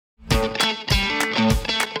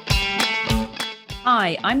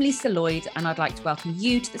Hi, I'm Lisa Lloyd, and I'd like to welcome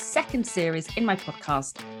you to the second series in my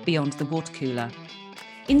podcast, Beyond the Water Cooler.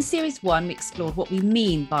 In Series 1, we explored what we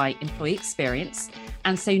mean by employee experience,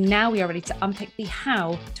 and so now we are ready to unpick the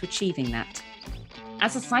how to achieving that.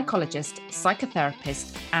 As a psychologist,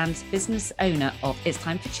 psychotherapist, and business owner of It's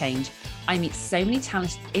Time for Change, I meet so many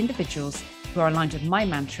talented individuals who are aligned with my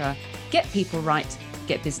mantra, get people right,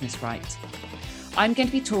 get business right. I'm going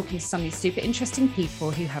to be talking to some of these super interesting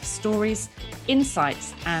people who have stories,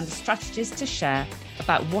 insights, and strategies to share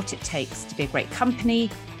about what it takes to be a great company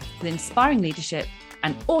with inspiring leadership,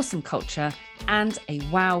 an awesome culture, and a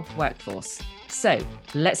wow workforce. So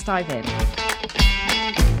let's dive in.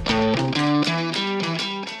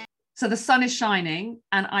 So the sun is shining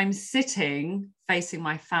and I'm sitting facing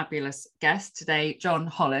my fabulous guest today, John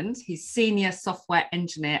Holland. He's Senior Software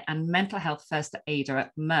Engineer and Mental Health First Aider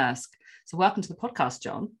at Maersk. So welcome to the podcast,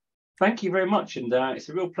 John. Thank you very much. And it's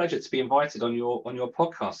a real pleasure to be invited on your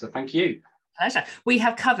podcast. So thank you. Pleasure. We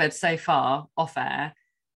have covered so far off air,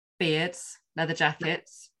 beards, leather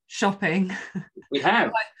jackets, shopping. We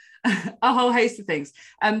have. A whole host of things.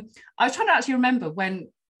 I was trying to actually remember when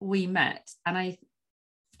we met, and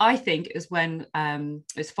I think it was when it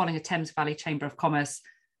was following a Thames Valley Chamber of Commerce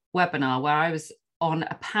webinar where I was on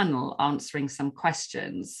a panel answering some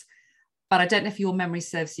questions. But I don't know if your memory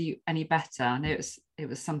serves you any better. I know it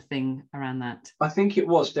was something around that. I think it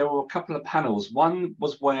was. There were a couple of panels. One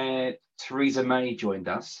was where Theresa May joined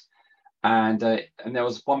us, and there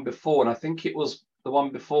was one before, and I think it was the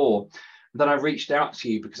one before. Then I reached out to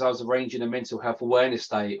you because I was arranging a mental health awareness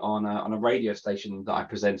day on a radio station that I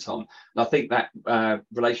present on. And I think that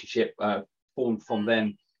relationship formed from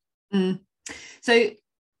then. Mm. So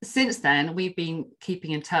since then, we've been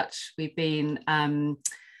keeping in touch. We've been,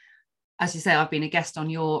 as you say, I've been a guest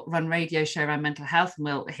on your Run radio show around mental health, and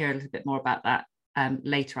we'll hear a little bit more about that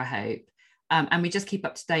later, I hope. And we just keep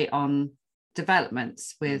up to date on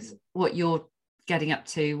developments with what you're getting up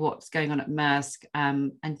to, what's going on at Maersk,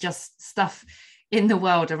 and just stuff in the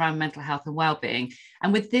world around mental health and well-being.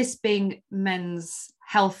 And with this being Men's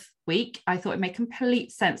Health Week, I thought it made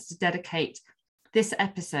complete sense to dedicate this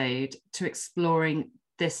episode to exploring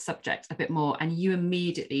this subject a bit more, and you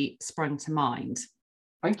immediately sprung to mind.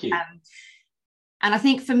 Thank you. And I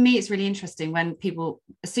think for me, it's really interesting when people,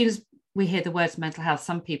 as soon as we hear the words mental health,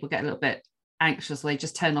 some people get a little bit anxious, or they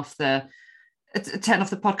just turn off the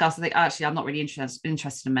podcast and think, actually, I'm not really interested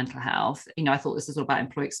in mental health. You know, I thought this was all about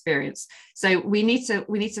employee experience. So we need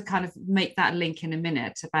to kind of make that link in a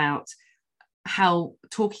minute about how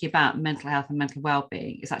talking about mental health and mental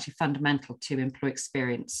well-being is actually fundamental to employee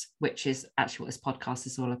experience, which is actually what this podcast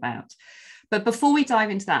is all about. But before we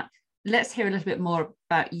dive into that, let's hear a little bit more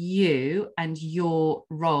about you and your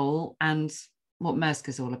role and what Maersk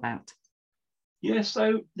is all about. Yeah,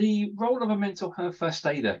 so the role of a mental health first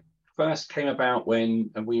aider first came about when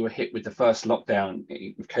we were hit with the first lockdown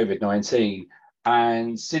with COVID-19.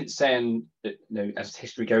 And since then, you know, as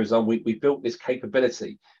history goes on, we built this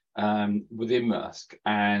capability within Maersk.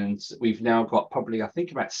 And we've now got probably, I think,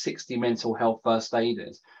 about 60 mental health first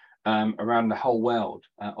aiders around the whole world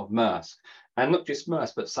of Maersk. And not just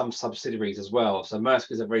Maersk, but some subsidiaries as well. So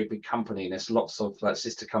Maersk is a very big company, and there's lots of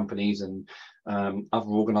sister companies and other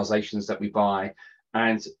organizations that we buy.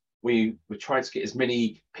 And we try to get as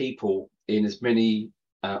many people in as many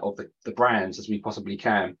of the brands as we possibly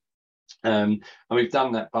can. And we've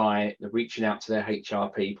done that by reaching out to their HR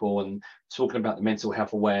people and talking about the mental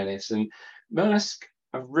health awareness. And Maersk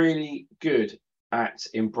are really good at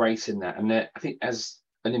embracing that. And I think as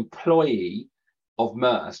an employee of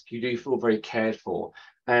Maersk, you do feel very cared for,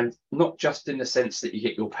 and not just in the sense that you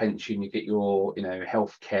get your pension, you get your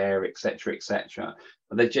health care, etc., etc.,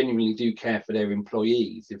 but they genuinely do care for their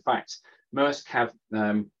employees. In fact, Maersk have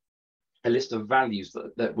a list of values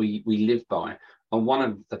that we live by, and one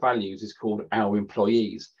of the values is called our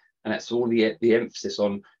employees, and that's all the emphasis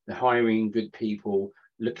on the hiring good people,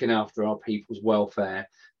 looking after our people's welfare.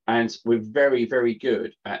 And we're very, very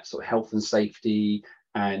good at sort of health and safety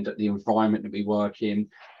and the environment that we work in.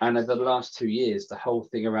 And over the last 2 years, the whole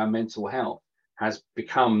thing around mental health has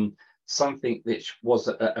become something which was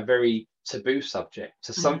a very taboo subject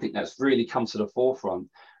to something that's really come to the forefront.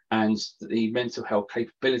 And the mental health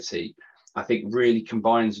capability, I think, really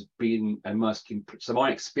combines being a Maersk. So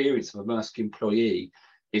my experience of a Maersk employee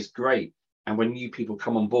is great. And when new people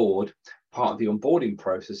come on board, part of the onboarding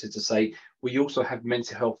process is to say, we also have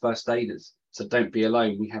mental health first aiders. So don't be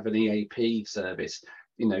alone. We have an EAP service.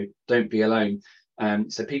 Don't be alone.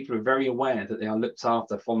 So people are very aware that they are looked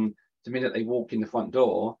after from the minute they walk in the front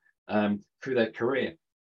door through their career.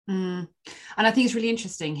 And I think it's really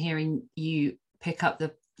interesting hearing you pick up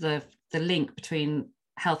the the link between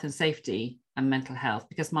health and safety and mental health,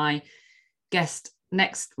 because my guest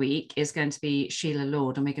next week is going to be Sheila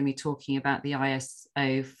Lord, and we're going to be talking about the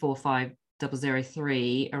ISO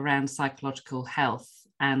 45003 around psychological health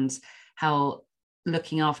and how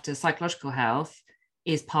looking after psychological health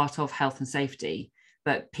is part of health and safety.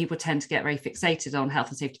 But people tend to get very fixated on health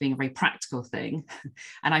and safety being a very practical thing.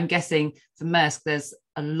 And I'm guessing for Maersk, there's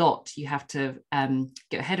a lot you have to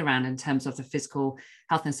get your head around in terms of the physical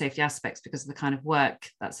health and safety aspects because of the kind of work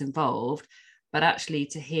that's involved. But actually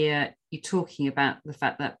to hear you talking about the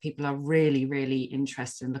fact that people are really, really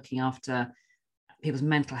interested in looking after people's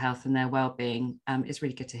mental health and their well-being is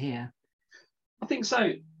really good to hear. I think so.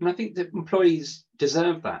 And I think that employees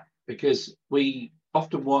deserve that, because we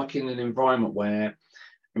often work in an environment where,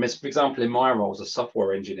 I mean, for example, in my role as a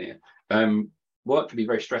software engineer, work can be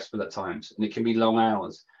very stressful at times, and it can be long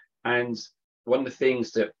hours. And one of the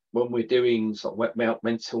things that when we're doing sort of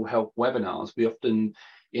mental health webinars, we often,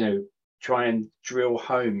 try and drill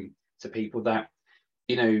home to people that,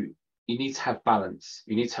 you need to have balance.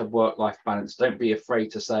 You need to have work-life balance. Don't be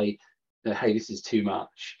afraid to say, hey, this is too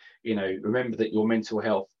much. Remember that your mental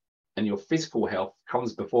health and your physical health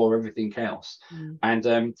comes before everything else.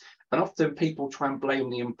 And often people try and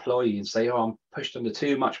blame the employee and say, oh, I'm pushed under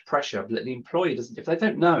too much pressure. But the employee doesn't, if they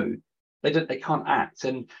don't know, they can't act.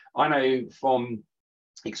 And I know from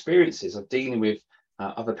experiences of dealing with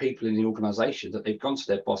other people in the organization that they've gone to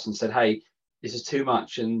their boss and said, hey, this is too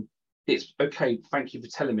much, and it's okay, thank you for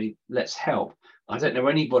telling me, let's help. I don't know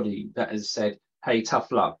anybody that has said, hey,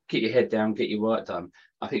 tough luck, get your head down, get your work done.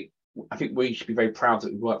 I think we should be very proud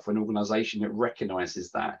that we work for an organization that recognizes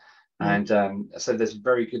that. And so there's a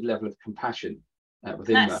very good level of compassion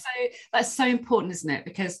within that. That's so important, isn't it?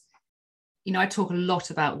 Because, I talk a lot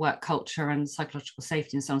about work culture and psychological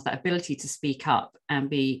safety and so on, that ability to speak up and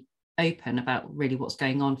be open about really what's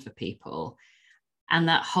going on for people. And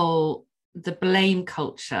that the blame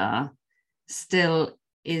culture still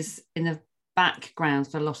is in the background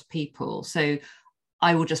for a lot of people. So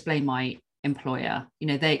I will just blame my employer,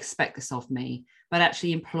 they expect this of me. But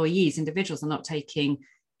actually employees, individuals, are not taking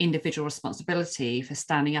individual responsibility for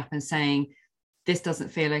standing up and saying, this doesn't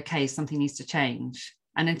feel okay, something needs to change.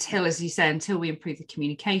 And until, as you say, until we improve the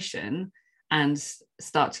communication and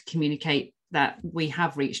start to communicate that we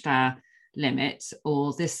have reached our limit,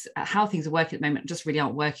 or this, how things are working at the moment just really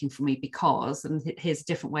aren't working for me because, and here's a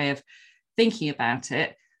different way of thinking about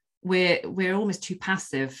it, we're almost too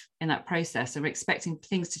passive in that process, and we're expecting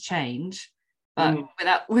things to change, but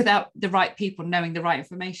without the right people knowing the right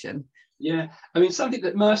information. Yeah, I mean, something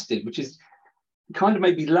that Maersk did, which is kind of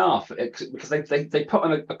made me laugh, because they put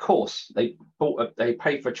on a course. They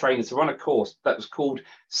paid for a trainer to run a course that was called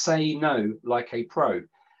 "Say No Like a Pro."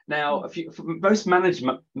 Now, most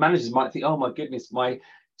managers might think, oh my goodness, my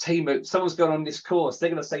team, someone's gone on this course, they're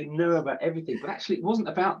going to say no about everything. But actually, it wasn't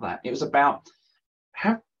about that. It was about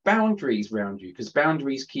have boundaries around you, because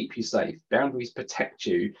boundaries keep you safe. Boundaries protect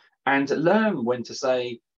you, and learn when to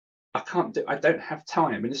say, I don't have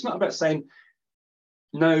time. And it's not about saying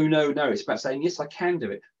no. It's about saying, yes, I can do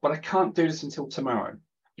it, but I can't do this until tomorrow.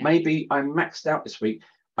 Yeah. Maybe I'm maxed out this week,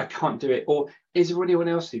 I can't do it. Or is there anyone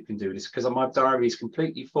else who can do this because my diary is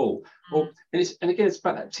completely full? And again, it's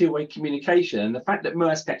about that two-way communication. And the fact that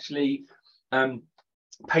Maersk actually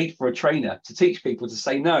paid for a trainer to teach people to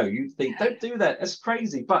say no, you think, don't do that, that's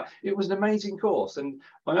crazy. But it was an amazing course. And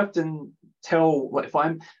I often tell, if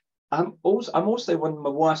I'm also one of my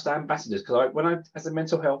worst ambassadors, because when I, as a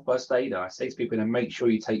mental health first aider, I say to people, make sure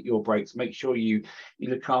you take your breaks, make sure you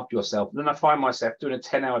look after yourself. And then I find myself doing a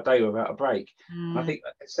 10-hour day without a break. And I think,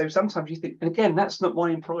 so sometimes you think, and again, that's not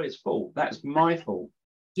my employer's fault, that's my fault.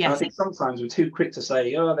 Yes. And I think sometimes we're too quick to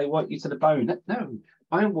say, oh, they work you to the bone. No,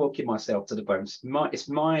 I'm working myself to the bone. It's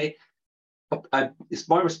my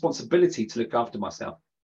responsibility to look after myself.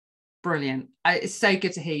 Brilliant. It's so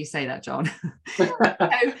good to hear you say that, John.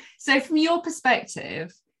 So from your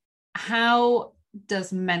perspective, how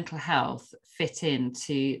does mental health fit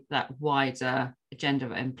into that wider agenda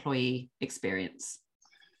of employee experience?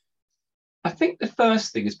 I think the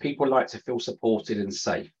first thing is people like to feel supported and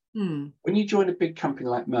safe. When you join a big company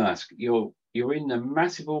like Maersk, you're in a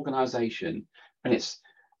massive organization, and it's,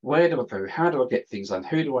 where do I go? How do I get things done?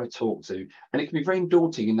 Who do I talk to? And it can be very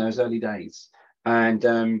daunting in those early days. And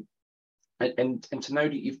to know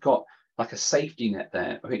that you've got like a safety net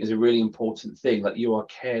there, I think is a really important thing. Like, you are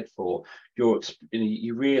cared for.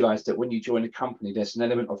 You realise that when you join a company, there's an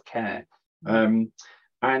element of care, and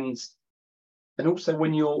also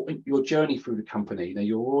when your journey through the company,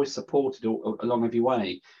 you're always supported along of your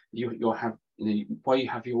way. You'll have, while you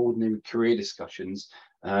have your ordinary career discussions,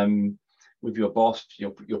 with your boss,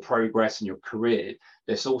 your progress and your career,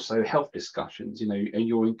 there's also health discussions, and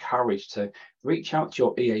you're encouraged to reach out to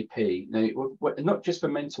your EAP, not just for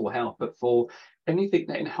mental health, but for anything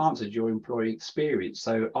that enhances your employee experience.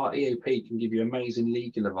 So our EAP can give you amazing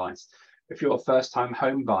legal advice. If you're a first-time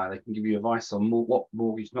home buyer, they can give you advice on what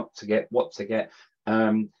mortgage not to get, what to get,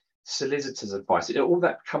 solicitors advice. All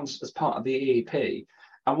that comes as part of the EAP.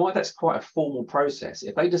 And why that's quite a formal process.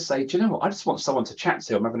 If they just say, do you know what, I just want someone to chat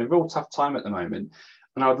to. I'm having a real tough time at the moment,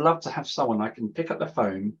 and I'd love to have someone I can pick up the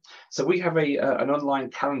phone. So we have an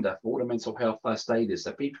online calendar for all the mental health first aiders,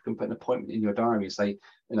 so people can put an appointment in your diary and say,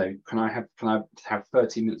 can I have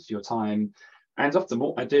 30 minutes of your time? And often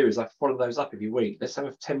what I do is I follow those up every week. Let's have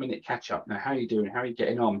a 10-minute catch up. Now, how are you doing? How are you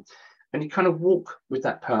getting on? And you kind of walk with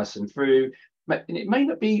that person through. And it may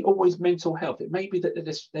not be always mental health. It may be that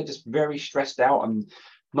they're just very stressed out and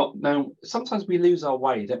not know. Sometimes we lose our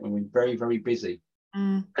way, don't we? We're very, very busy.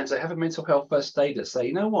 And so have a mental health first aider say,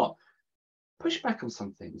 you know what? Push back on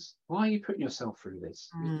some things. Why are you putting yourself through this?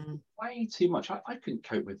 Way too much. I couldn't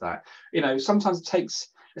cope with that. Sometimes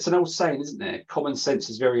it's an old saying, isn't there? Common sense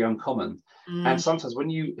is very uncommon. And sometimes when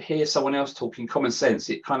you hear someone else talking common sense,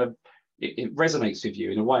 it kind of it resonates with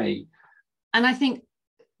you in a way. And I think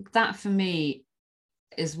that for me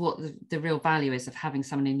is what the real value is of having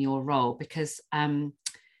someone in your role, because how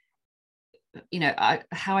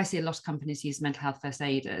I see a lot of companies use mental health first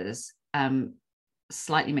aiders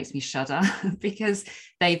slightly makes me shudder because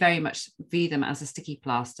they very much view them as a sticky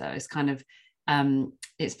plaster. It's kind of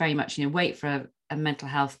it's very much wait for a mental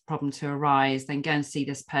health problem to arise, then go and see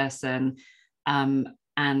this person, and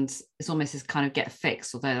it's almost as kind of get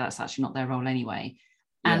fixed, although that's actually not their role anyway.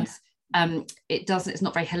 And it's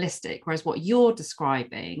not very holistic. Whereas what you're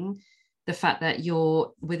describing, the fact that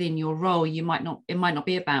you're within your role, it might not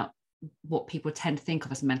be about what people tend to think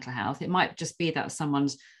of as mental health. It might just be that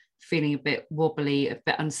someone's feeling a bit wobbly, a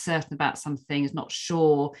bit uncertain about something, is not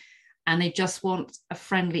sure, and they just want a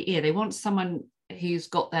friendly ear. They want someone who's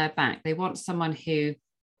got their back. They want someone who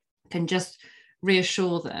can just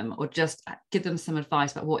reassure them or just give them some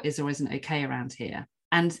advice about what is or isn't okay around here.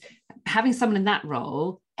 And having someone in that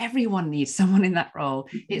role, everyone needs someone in that role.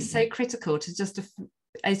 It's so critical to just,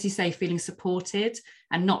 as you say, feeling supported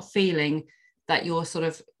and not feeling that you're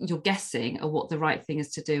guessing at what the right thing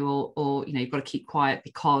is to do, or you've got to keep quiet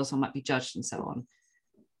because I might be judged and so on.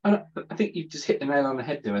 And I think you've just hit the nail on the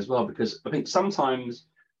head there as well, because I think sometimes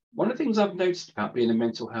one of the things I've noticed about being a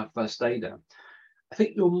mental health first aider, I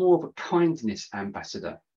think you're more of a kindness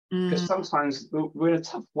ambassador. Because sometimes we're in a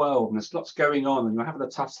tough world and there's lots going on and you're having a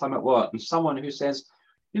tough time at work, and someone who says,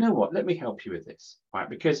 you know what, let me help you with this, right?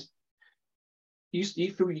 Because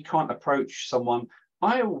you feel you can't approach someone.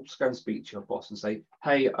 I will go and speak to your boss and say,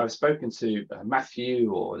 hey, I've spoken to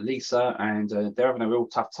Matthew or Lisa, and they're having a real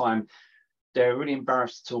tough time. They're really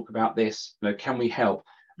embarrassed to talk about this. Can we help?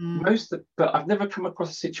 But I've never come across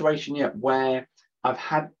a situation yet where I've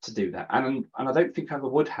had to do that, and I don't think I ever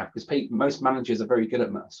would have, because most managers are very good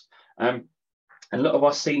at this. And a lot of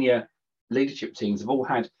our senior leadership teams have all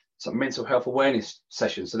had some mental health awareness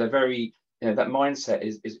sessions, so they're very, that mindset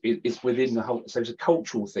is within the whole. So it's a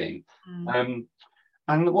cultural thing.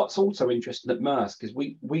 And what's also interesting at Maersk is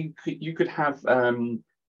you could have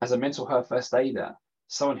as a mental health first aider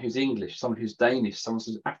someone who's English, someone who's Danish, someone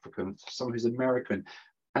who's African, someone who's American.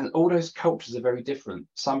 And all those cultures are very different.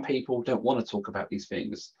 Some people don't want to talk about these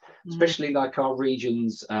things, especially like our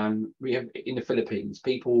regions. We have in the Philippines,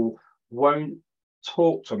 people won't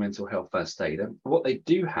talk to a mental health first aider. What they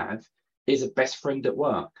do have is a best friend at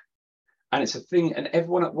work. And it's a thing, and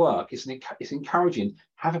everyone at work is encouraging,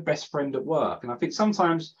 have a best friend at work. And I think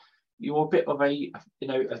sometimes you're a bit of a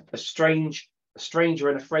stranger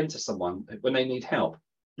and a friend to someone when they need help.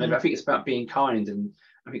 And I think it's about being kind, and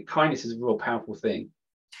I think kindness is a real powerful thing.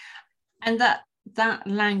 And that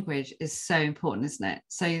language is so important, isn't it?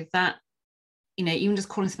 So that, even just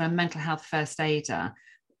calling someone a mental health first aider,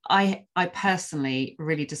 I personally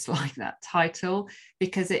really dislike that title,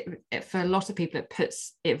 because it for a lot of people, it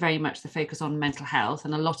puts it very much the focus on mental health,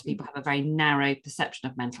 and a lot of people have a very narrow perception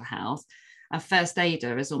of mental health. And first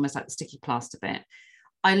aider is almost like the sticky plaster bit.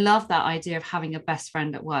 I love that idea of having a best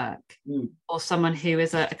friend at work, or someone who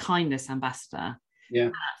is a kindness ambassador. Yeah,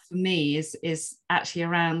 for me is actually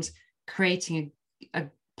around creating a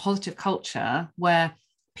positive culture where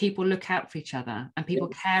people look out for each other and people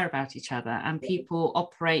care about each other, and people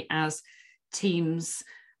operate as teams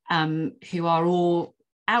who are all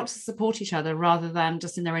out to support each other, rather than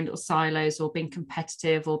just in their own little silos, or being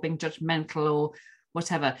competitive or being judgmental or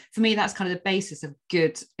whatever. For me, that's kind of the basis of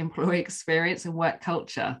good employee experience and work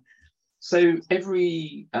culture. So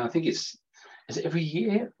I think it's is it every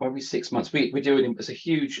year or every 6 months? We're doing, it's a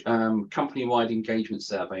huge company-wide engagement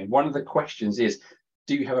survey. And one of the questions is,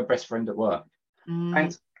 do you have a best friend at work?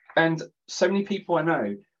 Mm. And so many people I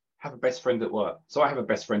know have a best friend at work. So I have a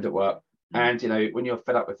best friend at work. And, you know, when you're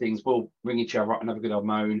fed up with things, we'll ring each other up and have a good old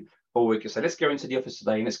moan. Or we can say, let's go into the office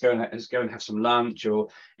today and let's go and have some lunch, or,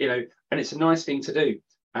 you know, and it's a nice thing to do.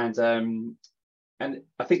 And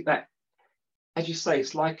I think that, as you say,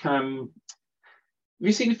 it's like, have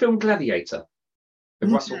you seen the film Gladiator with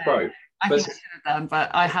No, Russell Crowe? I think I should have done,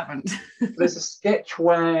 but I haven't. There's a sketch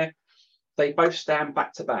where they both stand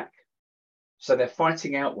back to back. So they're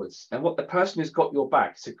fighting outwards. And what the person who's got your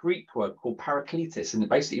back, it's a Greek word called parakletos, and it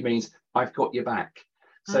basically means I've got your back.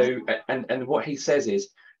 So, and what he says is,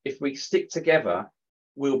 if we stick together,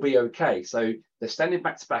 we'll be okay. So they're standing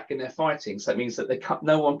back to back and they're fighting. So that means that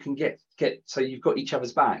no one can get, so you've got each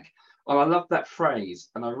other's back. And I love that phrase.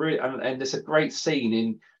 And and there's a great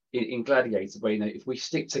scene in Gladiator where, you know, if we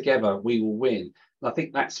stick together, we will win. And I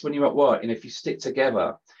think that's when you're at work. And if you stick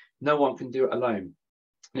together, no one can do it alone.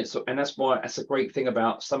 And that's why that's a great thing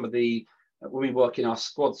about some of the, when we work in our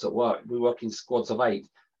squads at work, we work in squads of 8,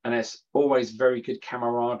 and there's always very good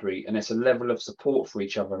camaraderie, and there's a level of support for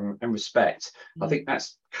each other and respect. I think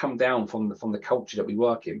that's come down from the culture that we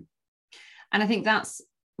work in. And I think that's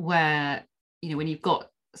where, you know, when you've got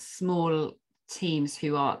small teams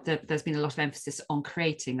who are, there's been a lot of emphasis on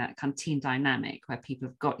creating that kind of team dynamic where people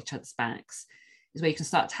have got each other's backs, is where you can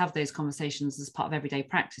start to have those conversations as part of everyday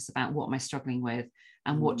practice about what am I struggling with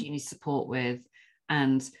and what do you need support with.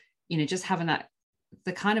 And, you know, just having that,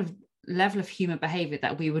 the kind of level of human behavior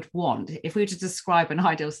that we would want, if we were to describe an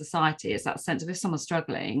ideal society, is that sense of if someone's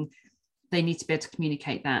struggling, they need to be able to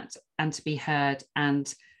communicate that and to be heard,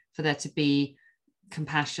 and for there to be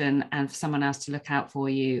compassion and for someone else to look out for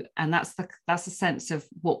you. And that's the sense of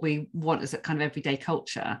what we want as a kind of everyday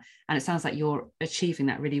culture. And it sounds like you're achieving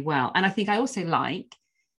that really well. And I think I also like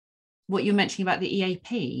what you're mentioning about the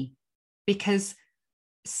EAP, because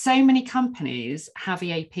so many companies have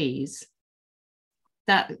EAPs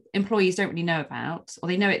that employees don't really know about, or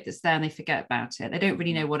they know it's there and they forget about it. They don't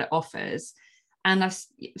really know what it offers. And I've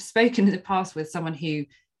spoken in the past with someone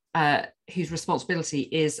whose responsibility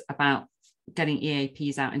is about getting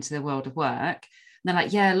EAPs out into the world of work. And they're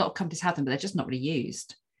like, yeah, a lot of companies have them, but they're just not really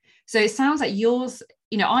used. So it sounds like yours,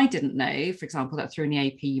 you know, I didn't know, for example, that through an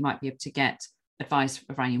EAP, you might be able to get advice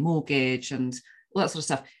around your mortgage and all that sort of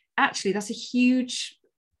stuff. Actually, that's a huge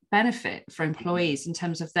benefit for employees in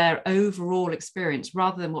terms of their overall experience,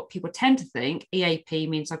 rather than what people tend to think EAP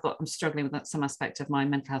means I'm struggling with some aspect of my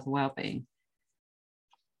mental health and well-being.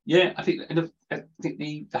 Yeah, I think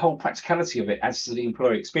the whole practicality of it adds to the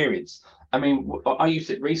employee experience. I mean, I used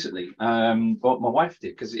it recently. Well, my wife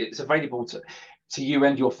did, because it's available to you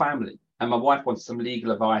and your family. And my wife wanted some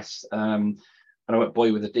legal advice. And I won't bore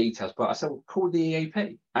you with the details, but I said, well, call the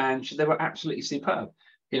EAP, and they were absolutely superb.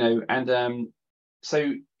 You know, and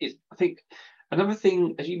so I think another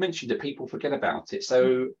thing, as you mentioned, that people forget about it.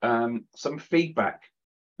 So some feedback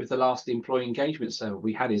with the last employee engagement survey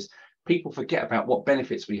we had is people forget about what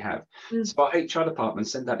benefits we have. So our HR department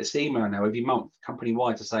send out this email now every month, company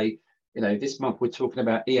wide, to say, you know, this month we're talking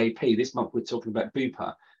about EAP, this month we're talking about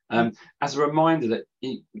Bupa. As a reminder that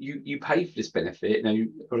you pay for this benefit, you know,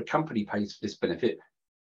 or a company pays for this benefit,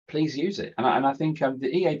 please use it. And I think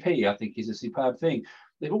the EAP, I think, is a superb thing.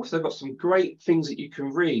 They've also got some great things that you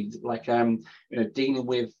can read, like you know, dealing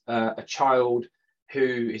with a child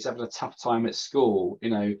who is having a tough time at school. You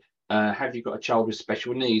know, have you got a child with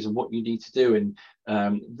special needs, and what you need to do,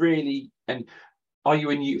 and really, and are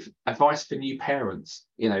you in advice for new parents?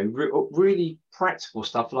 You know, really practical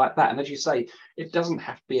stuff like that. And as you say, it doesn't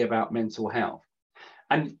have to be about mental health.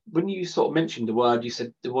 And when you sort of mentioned you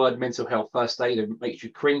said the word mental health first aider makes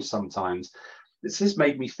you cringe sometimes. This has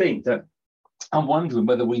made me think that I'm wondering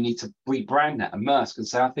whether we need to rebrand that, Immerse, and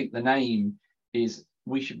say, I think the name is,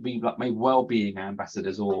 we should be like maybe well-being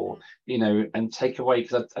ambassadors, or, you know, and take away,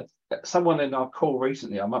 because someone in our call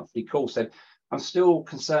recently, our monthly call, said, I'm still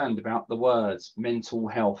concerned about the words mental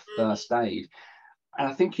health first aid. And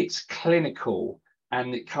I think it's clinical,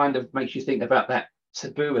 and it kind of makes you think about that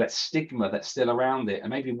taboo, that stigma that's still around it.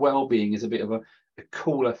 And maybe well-being is a bit of a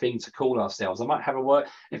cooler thing to call ourselves. I might have a word.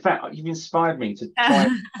 In fact, you've inspired me to try.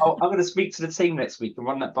 I'm going to speak to the team next week and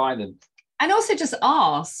run that by them. And also just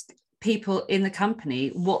ask people in the company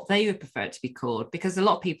what they would prefer it to be called, because a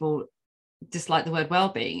lot of people dislike the word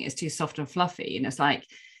well-being. It's too soft and fluffy. And it's like,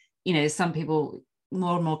 you know, some people,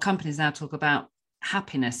 more and more companies now talk about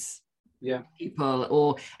happiness. Yeah.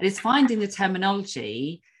 People, and it's finding the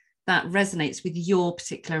terminology that resonates with your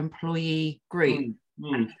particular employee group.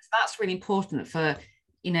 And that's really important for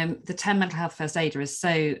you know, the term mental health first aider is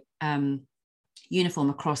so uniform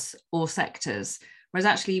across all sectors, whereas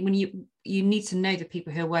actually when you need to know the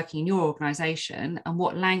people who are working in your organisation and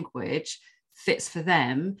what language fits for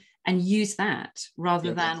them, and use that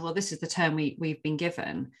rather than, well, this is the term we've been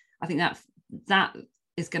given. I think that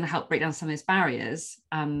is going to help break down some of those barriers.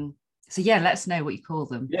 So yeah, let us know what you call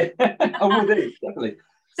them. Yeah, I will do, definitely.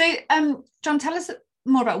 So John, tell us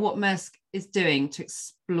more about what Maersk is doing to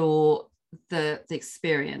explore the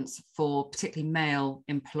experience for particularly male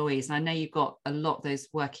employees. And I know you've got a lot of those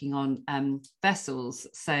working on vessels,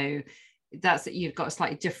 so that's that you've got a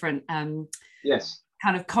slightly different yes,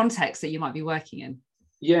 kind of context that you might be working in.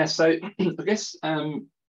 Yeah, so I guess in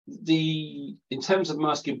terms of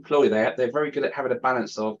Maersk employee, they're very good at having a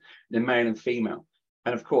balance of the male and female,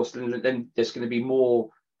 and of course then there's going to be more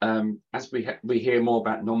as we hear more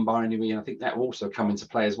about non-binary, and I think that will also come into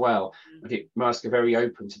play as well. I think Maersk are very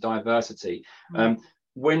open to diversity.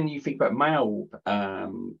 When you think about male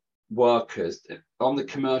workers on the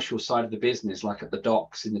commercial side of the business, like at the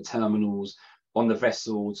docks, in the terminals, on the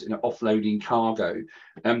vessels, offloading cargo,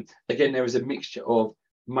 again there is a mixture of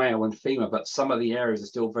male and female, but some of the areas are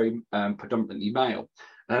still very predominantly male,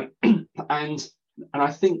 and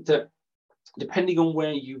I think that depending on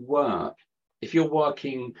where you work, if you're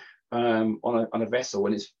working on a vessel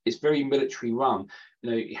and it's very military run,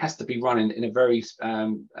 it has to be run in a very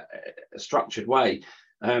structured way.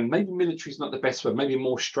 Maybe military is not the best word, maybe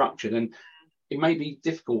more structured, and it may be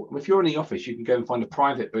difficult. If you're in the office, you can go and find a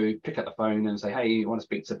private booth, pick up the phone and say, hey, you want to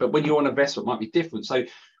speak to, but when you're on a vessel, it might be different. So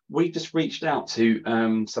we just reached out to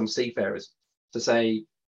some seafarers to say,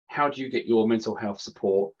 how do you get your mental health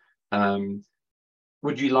support?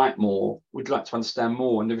 Would you like more? Would you like to understand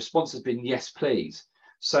more? And the response has been, yes, please.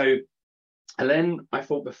 So, and then I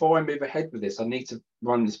thought, before I move ahead with this, I need to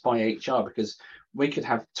run this by HR, because we could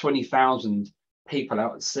have 20,000 people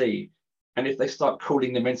out at sea. And if they start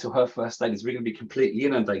calling the mental health first aiders, we're going to be completely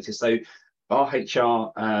inundated. So our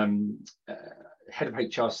HR, head of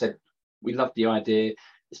HR said, we love the idea.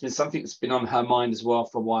 It's been something that's been on her mind as well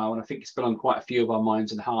for a while. And I think it's been on quite a few of our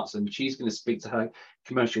minds and hearts. And she's going to speak to her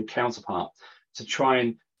commercial counterpart to try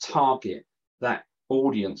and target that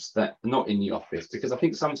audience that are not in the office. Because I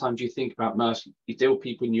think sometimes you think about Maersk, you deal with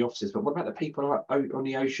people in the offices, but what about the people who are on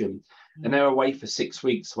the ocean and they're away for 6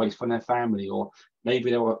 weeks away from their family, or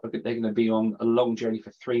maybe they're going to be on a long journey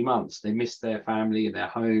for 3 months. They miss their family and their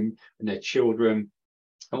home and their children.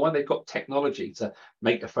 And when they've got technology to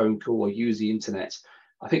make a phone call or use the internet,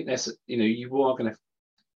 I think there's, you are going to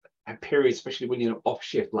have periods, especially when you're off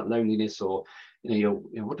shift, like loneliness, or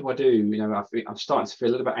what do I do? I'm starting to feel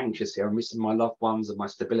a little bit anxious here. I'm missing my loved ones and my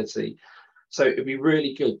stability. So it'd be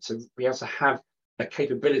really good to be able to have a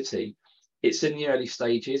capability. It's in the early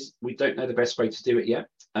stages. We don't know the best way to do it yet,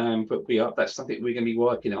 but that's something we're going to be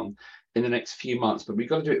working on in the next few months. But we've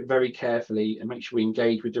got to do it very carefully and make sure we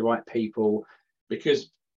engage with the right people, because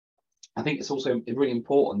I think it's also really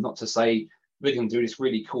important not to say we're going to do this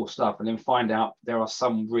really cool stuff and then find out there are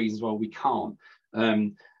some reasons why we can't.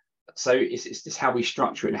 So it's just how we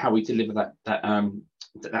structure it and how we deliver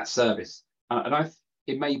that service.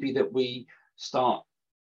 It may be that we start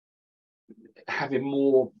having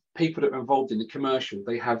more people that are involved in the commercial.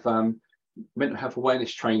 They have mental health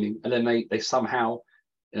awareness training, and then they somehow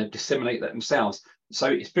disseminate that themselves. So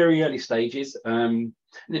it's very early stages. And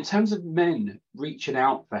in terms of men reaching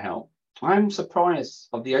out for help, I'm surprised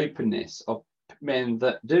of the openness of men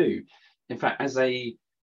that do. In fact, as a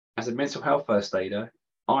mental health first aider,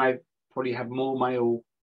 I probably have more male,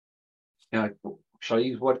 shall I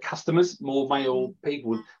use the word customers, more male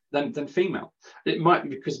people than female. It might be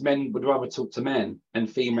because men would rather talk to men and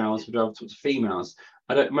females would rather talk to females.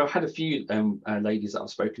 I've had a few ladies that I've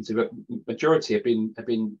spoken to, but majority have been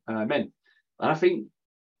men. And I think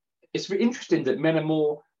it's really interesting that men are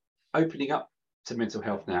more opening up to mental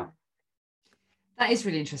health now. That is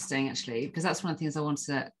really interesting, actually, because that's one of the things I wanted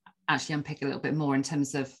to actually unpick a little bit more in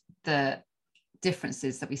terms of the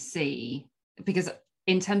differences that we see. Because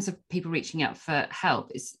in terms of people reaching out for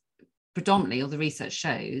help, it's predominantly, or the research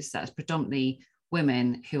shows that it's predominantly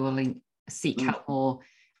women who will seek help more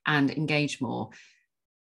and engage more.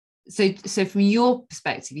 So from your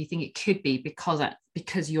perspective, you think it could be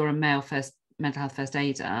because you're a male first mental health first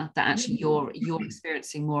aider that actually you're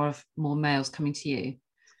experiencing more males coming to you?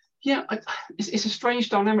 Yeah, it's a strange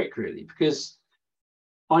dynamic, really, because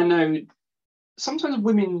I know sometimes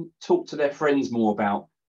women talk to their friends more about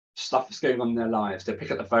stuff that's going on in their lives. They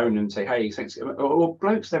pick up the phone and say, hey, thanks. Or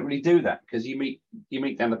blokes don't really do that, because you meet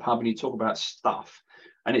down the pub and you talk about stuff,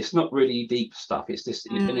 and it's not really deep stuff. It's just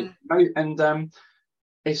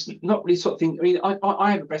it's not really sort of thing. I mean,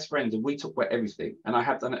 I have a best friend, and we talk about everything, and I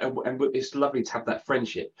have done, and it's lovely to have that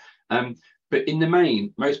friendship. But in the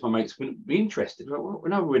main, most of my mates wouldn't be interested. Well,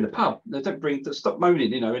 no, we're in the pub. They don't stop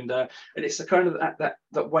moaning, and it's the kind of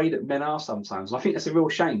that way that men are sometimes. And I think that's a real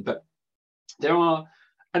shame. But there are,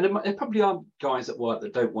 and there probably are guys at work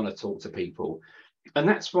that don't want to talk to people, and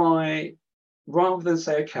that's why, rather than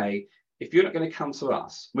say, okay, if you're not going to come to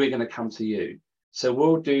us, we're going to come to you. So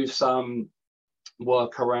we'll do some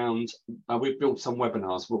work around. We've built some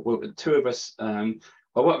webinars. Two of us.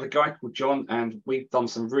 I work with a guy called John, and we've done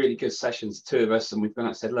some really good sessions, two of us, and we've gone out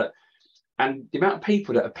and said, look, and the amount of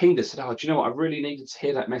people that have pinged us said, oh, do you know what? I really needed to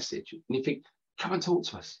hear that message. And you think, come and talk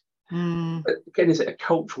to us. But again, is it a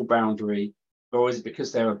cultural boundary, or is it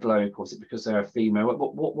because they're a bloke, or is it because they're a female?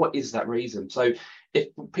 What is that reason? So if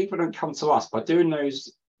people don't come to us, by doing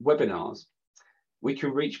those webinars, we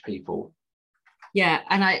can reach people. Yeah,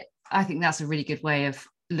 and I think that's a really good way of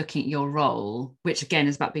looking at your role, which again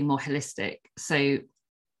is about being more holistic. So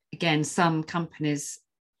again, some companies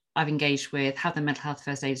I've engaged with have the mental health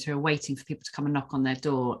first aiders who are waiting for people to come and knock on their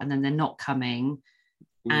door, and then they're not coming,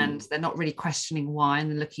 and they're not really questioning why,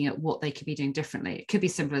 and they're looking at what they could be doing differently. It could be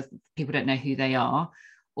simple as people don't know who they are,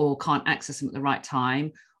 or can't access them at the right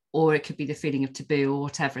time, or it could be the feeling of taboo, or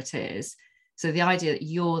whatever it is. So the idea that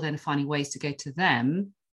you're then finding ways to go to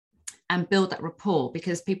them and build that rapport,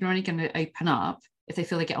 because people are only going to open up if they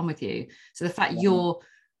feel they get on with you. So the fact you're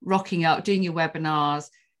rocking up, doing your webinars,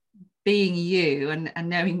 being you, and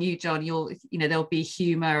knowing you, John, there'll be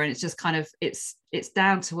humor, and it's just kind of, it's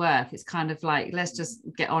down to earth. It's kind of like, let's just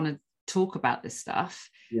get on and talk about this stuff.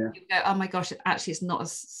 Yeah. You go, oh my gosh, actually it's not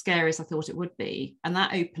as scary as I thought it would be. And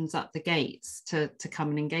that opens up the gates to come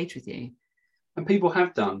and engage with you. And people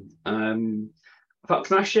have done. But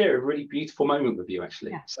can I share a really beautiful moment with you,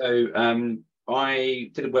 actually? Yeah. So I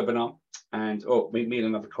did a webinar, and me and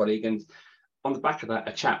another colleague, and on the back of that,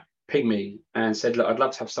 a chap pinged me and said, look, I'd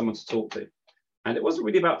love to have someone to talk to. And it wasn't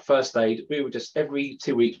really about first aid. We were just, every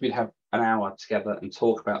 2 weeks, we'd have an hour together and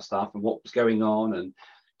talk about stuff and what was going on and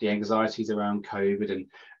the anxieties around COVID.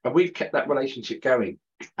 And we've kept that relationship going.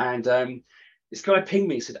 And this guy pinged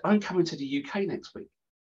me, said, I'm coming to the UK next week.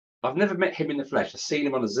 I've never met him in the flesh. I've seen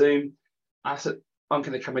him on a Zoom. I said, I'm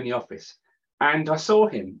going to come in the office. And I saw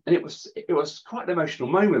him, and it was quite an emotional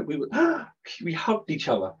moment. We hugged each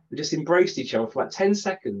other, we just embraced each other for like 10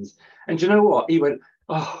 seconds. And do you know what? He went,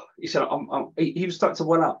 oh, he said, he was starting to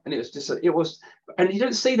well up, and and you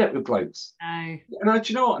don't see that with blokes. No. And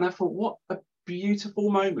do you know what? And I thought, what a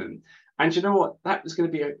beautiful moment. And do you know what? That was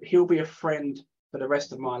going to be he'll be a friend for the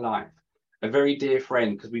rest of my life. A very dear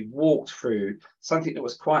friend, because we walked through something that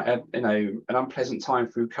was quite an unpleasant time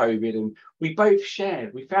through COVID, and we both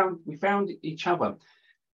shared. We found each other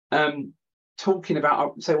talking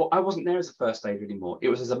about. I wasn't there as a first aider anymore. It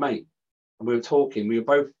was as a mate, and we were talking. We were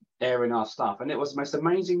both airing our stuff, and it was the most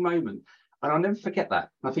amazing moment. And I'll never forget that.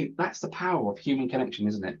 I think that's the power of human connection,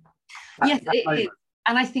 isn't it? Yes, it is.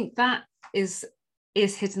 And I think that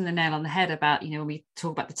is hitting the nail on the head about, when we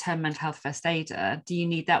talk about the term mental health first aider, do you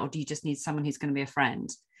need that, or do you just need someone who's going to be a friend?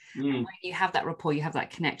 And when you have that rapport, you have that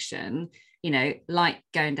connection, like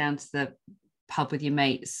going down to the pub with your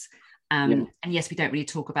mates. And yes, we don't really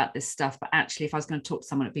talk about this stuff, but actually, if I was going to talk to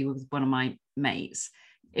someone, it'd be with one of my mates.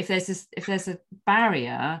 If there's a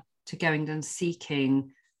barrier to going and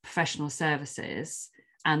seeking professional services,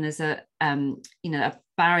 and there's a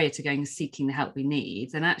barrier to going and seeking the help we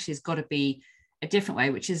need, then actually it's got to be a different way,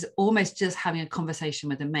 which is almost just having a conversation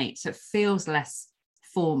with a mate. So it feels less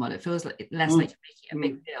formal. It feels like less like you're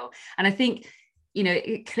making a big deal. And I think,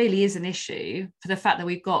 it clearly is an issue for the fact that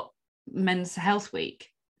we've got Men's Health Week.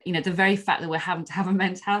 The very fact that we're having to have a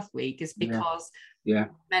Men's Health Week is because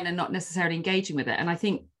men are not necessarily engaging with it. And I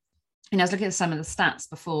think, I was looking at some of the stats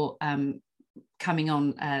before coming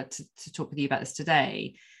on to talk with you about this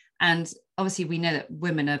today. And obviously we know that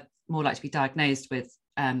women are more likely to be diagnosed with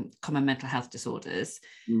common mental health disorders,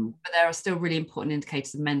 but there are still really important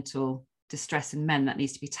indicators of mental distress in men that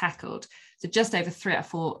needs to be tackled. So just over 3 out of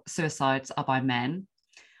 4 suicides are by men,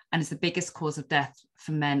 and it's the biggest cause of death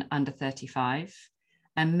for men under 35.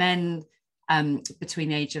 And men between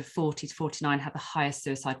the age of 40 to 49 have the highest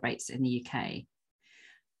suicide rates in the UK.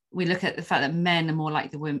 We look at the fact that men are more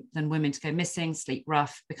likely than women to go missing, sleep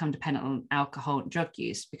rough, become dependent on alcohol and drug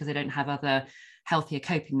use because they don't have other healthier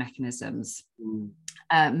coping mechanisms.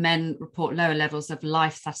 Men report lower levels of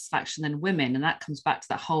life satisfaction than women, and that comes back to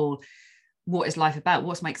that whole, what is life about?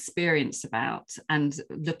 What's my experience about? And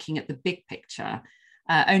looking at the big picture.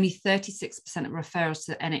 Only 36% of referrals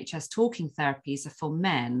to NHS talking therapies are for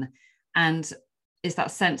men, and is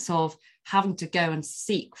that sense of having to go and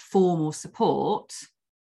seek formal support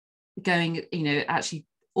going, actually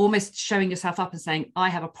almost showing yourself up and saying, I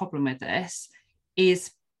have a problem with this,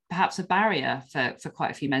 is perhaps a barrier for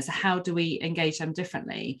quite a few men. So how do we engage them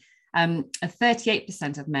differently? And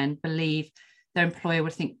 38% of men believe their employer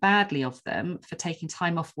would think badly of them for taking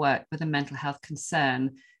time off work with a mental health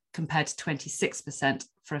concern, compared to 26%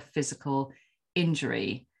 for a physical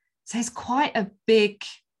injury. So it's quite a big,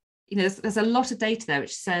 there's a lot of data there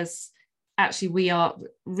which says actually we are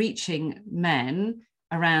reaching men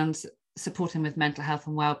around supporting with mental health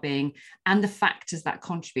and well-being, and the factors that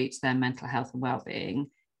contribute to their mental health and well-being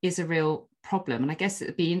is a real problem. And I guess it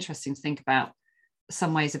would be interesting to think about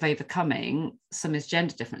some ways of overcoming some of these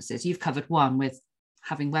gender differences. You've covered one with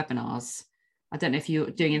having webinars. I don't know if you're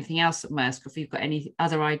doing anything else at Maersk, or if you've got any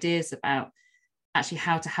other ideas about actually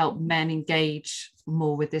how to help men engage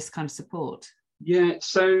more with this kind of support. Yeah,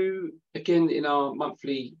 so again, in our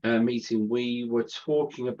monthly meeting, we were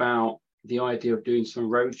talking about the idea of doing some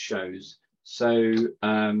road shows. So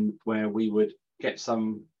where we would get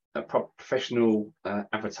some professional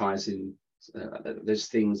advertising, there's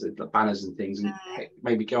things, banners and things, and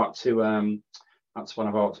maybe go up to one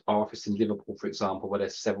of our offices in Liverpool, for example, where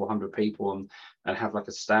there's several hundred people, and have like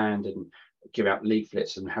a stand and give out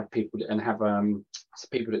leaflets and have people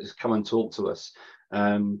people that just come and talk to us.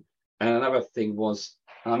 And another thing was,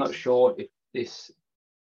 and I'm not sure if this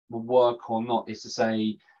will work or not, is to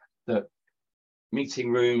say that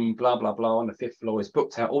meeting room blah blah blah on the 5th floor is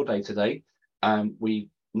booked out all day today, and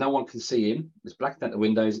no one can see in. It's blacked out the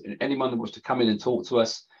windows, and anyone that wants to come in and talk to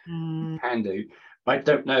us can do. I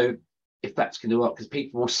don't know if that's going to work, because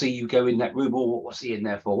people will see you go in that room. Oh, what's he in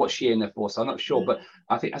there for? What's she in there for? So I'm not sure, but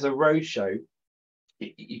I think as a road show,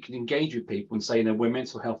 you can engage with people and say, we're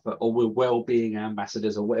mental health or we're well-being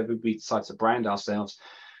ambassadors, or whatever we decide to brand ourselves,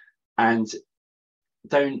 and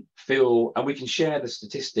don't feel, and we can share the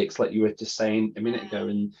statistics like you were just saying a minute ago,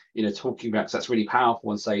 and talking about, because that's really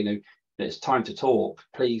powerful, and say, it's time to talk,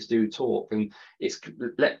 please do talk. And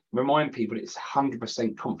remind people it's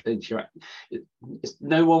 100% confidential.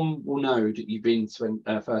 No one will know that you've been to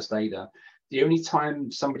a first aider. The only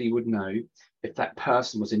time somebody would know if that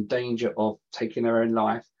person was in danger of taking their own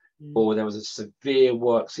life, or there was a severe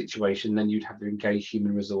work situation, then you'd have to engage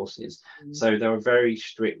human resources. So there are very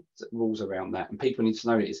strict rules around that, and people need to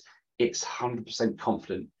know it's 100%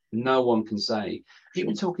 confident. No one can say, have you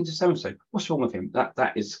been talking to so-and-so? What's wrong with him?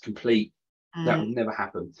 That is complete. That would never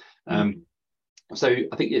happen. So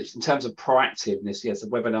I think it's, in terms of proactiveness, yes, the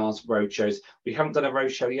webinars, road shows. We haven't done a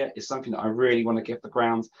road show yet. It's something that I really want to get the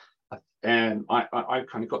ground. And I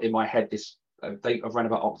kind of got in my head this date of around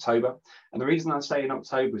about October. And the reason I say in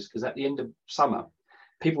October is because at the end of summer,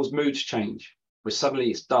 people's moods change. Where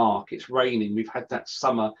suddenly it's dark, it's raining. We've had that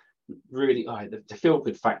summer, really, the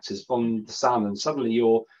feel-good factors from the sun, and suddenly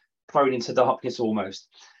you're thrown into darkness almost.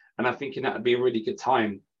 And I'm thinking that would be a really good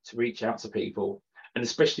time to reach out to people, and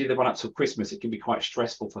especially the run up till Christmas, it can be quite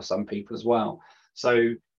stressful for some people as well.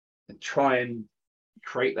 So try and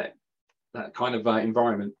create that kind of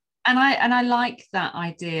environment. And I like that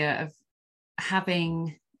idea of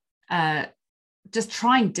having just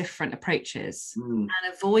trying different approaches and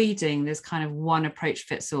avoiding this kind of one approach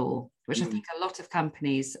fits all, which I think a lot of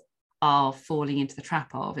companies are falling into the trap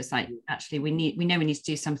of. It's like, actually, we know we need to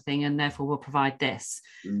do something, and therefore we'll provide this,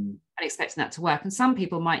 and expecting that to work. And some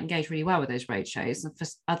people might engage really well with those roadshows, and for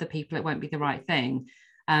other people it won't be the right thing.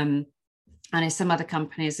 And if some other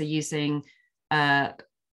companies are using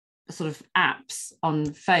sort of apps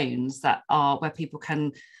on phones that are where people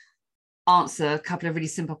can answer a couple of really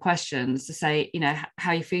simple questions to say,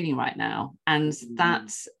 how are you feeling right now? And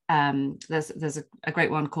that's there's a great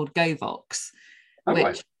one called GoVox,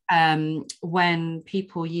 which when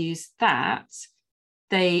people use that,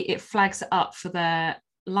 it flags it up for their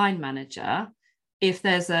line manager if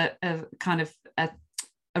there's a kind of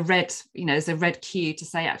a red, there's a red cue to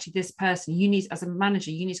say, actually, this person, you need, as a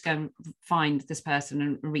manager, you need to go and find this person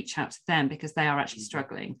and reach out to them because they are actually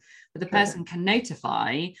struggling. But the person can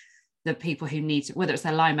notify the people who need to, whether it's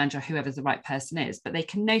their line manager or whoever the right person is, but they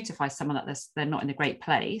can notify someone that they're not in a great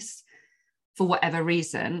place for whatever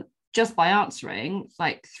reason, just by answering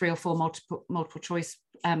like 3 or 4 multiple choice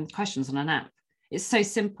questions on an app. It's so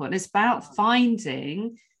simple. And it's about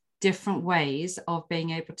finding different ways of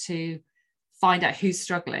being able to find out who's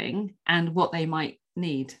struggling and what they might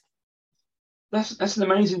need. That's an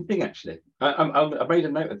amazing thing, actually. I made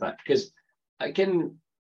a note of that because, again,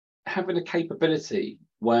 having a capability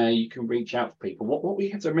where you can reach out to people. What we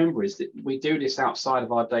have to remember is that we do this outside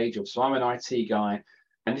of our day job. So I'm an IT guy,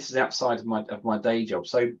 and this is outside of my day job.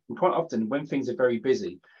 So quite often when things are very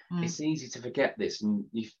busy, it's easy to forget this. And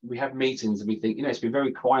we have meetings and we think, it's been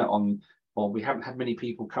very quiet on or we haven't had many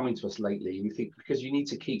people coming to us lately. And we think because you need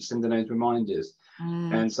to keep sending those reminders.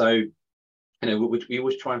 And so, you know, we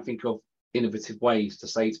always try and think of innovative ways to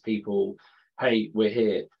say to people, hey, we're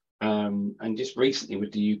here. And just recently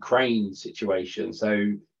with the Ukraine situation,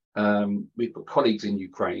 so we've got colleagues in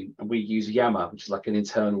Ukraine, and we use Yammer, which is like an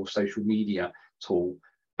internal social media tool.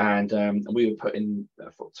 And we were putting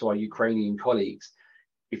to our Ukrainian colleagues,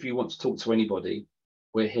 if you want to talk to anybody,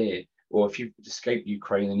 we're here. Or if you've escaped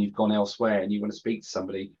Ukraine and you've gone elsewhere and you want to speak to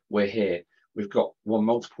somebody, we're here. We've got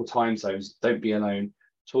multiple time zones. Don't be alone.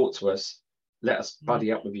 Talk to us. Let us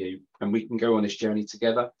buddy up with you, and we can go on this journey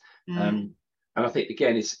together. And I think,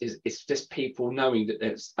 again, it's just people knowing that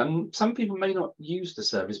there's, and some people may not use the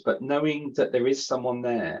service, but knowing that there is someone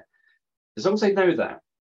there. As long as they know that,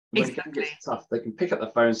 when it gets tough, they can pick up the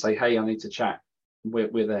phone and say, hey, I need to chat.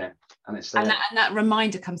 We're there. And it's and that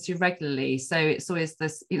reminder comes through regularly. So it's always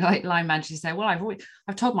this, you know, like line managers say, well,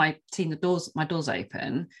 I've told my team my door's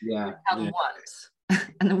open. Yeah. Tell them once.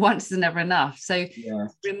 And the once is never enough. So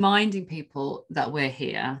reminding people that we're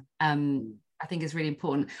here, I think is really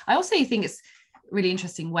important. I also think it's really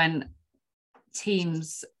interesting when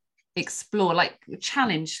teams explore, like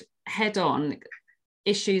challenge head on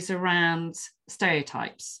issues around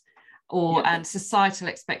stereotypes and societal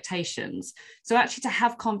expectations. So actually to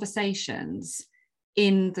have conversations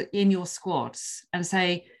in your squads and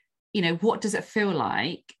say, you know, what does it feel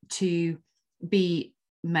like to be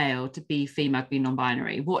male, to be female, to be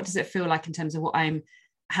non-binary? What does it feel like in terms of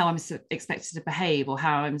how I'm expected to behave, or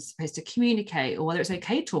how I'm supposed to communicate, or whether it's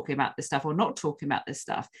okay talking about this stuff or not talking about this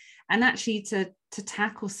stuff, and actually to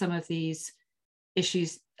tackle some of these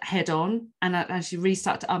issues head on, and actually really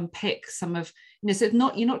start to unpick some of, you know, so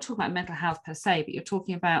you're not talking about mental health per se, but you're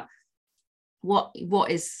talking about what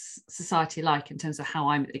is society like in terms of how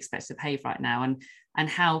I'm expected to behave right now, and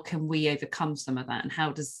how can we overcome some of that, and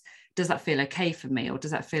how does that feel okay for me, or does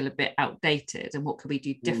that feel a bit outdated, and what could we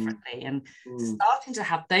do differently? And starting to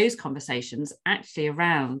have those conversations actually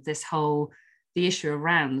around the issue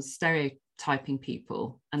around stereotyping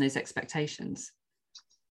people and those expectations.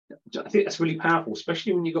 I think that's really powerful,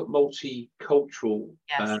 especially when you've got multicultural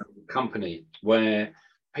company where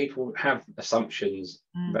people have assumptions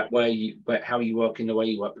about how you work in the way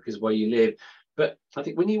you work because of where you live. But I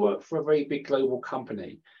think when you work for a very big global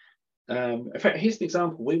company, in fact, here's an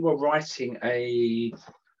example. We were writing a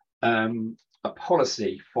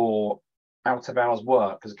policy for out of hours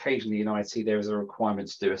work, because occasionally in IT there is a requirement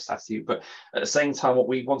to do a Saturday. But at the same time, what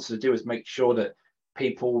we wanted to do is make sure that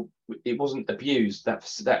it wasn't abused. That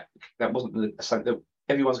wasn't something that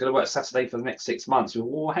everyone's going to work Saturday for the next 6 months. We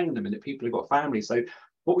were, oh, hang on a minute, people have got families. So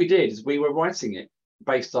what we did is we were writing it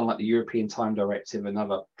based on like the European Time Directive and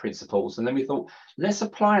other principles, and then we thought, let's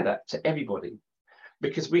apply that to everybody.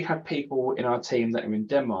 Because we have people in our team that are in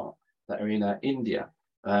Denmark, that are in India,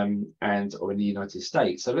 or in the United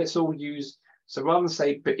States. So let's all use. So rather than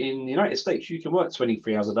say, but in the United States you can work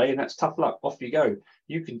 23 hours a day, and that's tough luck. Off you go.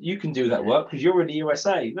 You can do that work because you're in the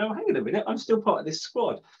USA. No, hang on a minute. I'm still part of this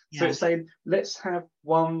squad. So it's saying let's have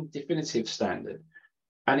one definitive standard.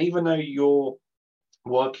 And even though your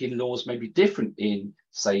working laws may be different in,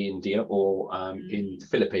 say, India or in the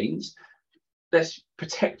Philippines, let's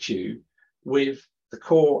protect you with the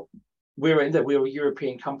core. We're a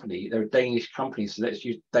European company. They're a Danish company, so let's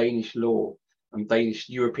use Danish law and Danish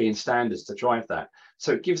European standards to drive that.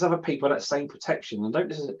 So it gives other people that same protection, and don't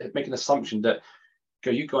just make an assumption that,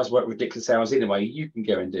 you guys work ridiculous hours anyway, you can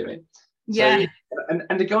go and do it. Yeah. So,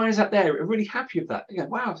 and the guys out there are really happy with that. They go,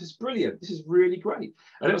 wow, this is brilliant. This is really great.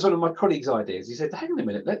 And it was one of my colleagues' ideas. He said, hang on a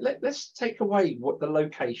minute, let's take away the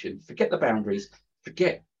location, forget the boundaries,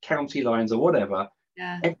 forget county lines or whatever.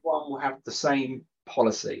 Yeah. Everyone will have the same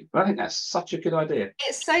policy. But I think that's such a good idea.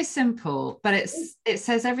 It's so simple, but it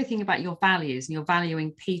says everything about your values, and you're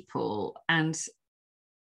valuing people, and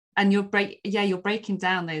you're breaking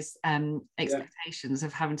down those expectations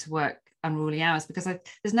of having to work unruly hours, because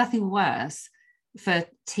there's nothing worse for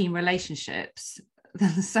team relationships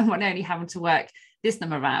than someone only having to work this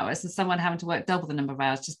number of hours and someone having to work double the number of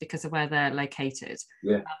hours just because of where they're located.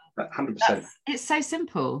 100%. It's so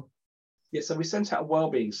simple. Yeah, so we sent out a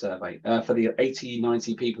wellbeing survey for the 80,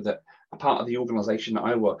 90 people that are part of the organisation that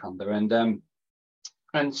I work under,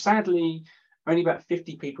 and sadly, only about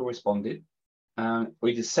 50 people responded.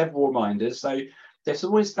 We did several reminders, so there's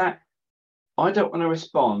always that. I don't want to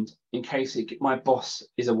respond in case my boss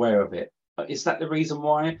is aware of it. Is that the reason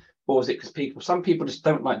why, or is it because some people just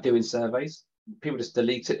don't like doing surveys? People just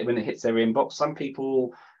delete it when it hits their inbox. Some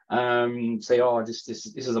people say, "Oh, this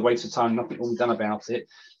is a waste of time. Nothing will be done about it."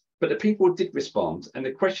 But the people did respond, and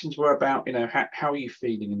the questions were about, how are you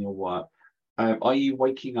feeling in your work? Are you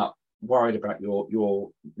waking up worried about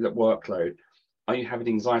your workload? Are you having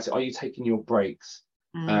anxiety? Are you taking your breaks?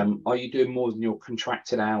 Are you doing more than your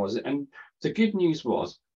contracted hours? And the good news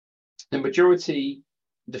was the majority,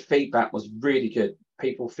 the feedback was really good.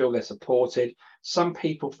 People feel they're supported. Some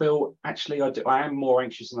people feel, actually, I am more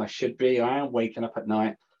anxious than I should be. I am waking up at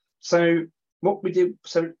night. So what we do,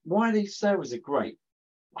 so why these surveys are great,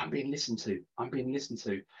 I'm being listened to. I'm being listened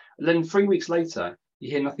to. And then 3 weeks later, you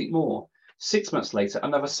hear nothing more. 6 months later,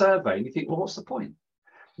 another survey, and you think, well, what's the point?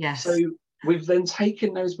 Yes. So we've then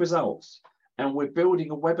taken those results and we're building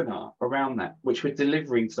a webinar around that, which we're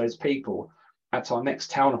delivering to those people at our next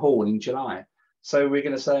town hall in July. So we're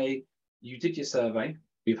going to say, you did your survey,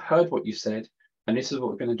 we've heard what you said, and this is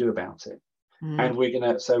what we're going to do about it. And we're going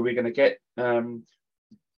to get,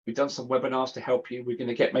 we've done some webinars to help you. We're going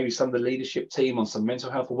to get maybe some of the leadership team on some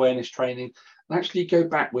mental health awareness training and actually go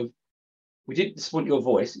back with, we didn't just want your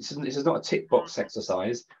voice. This is not a tick box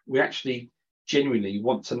exercise. We actually genuinely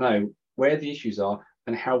want to know where the issues are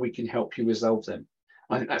and how we can help you resolve them.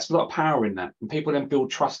 I think that's a lot of power in that, and people then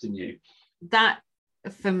build trust in you. That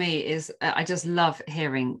for me is, I just love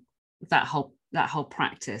hearing that whole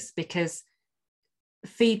practice, because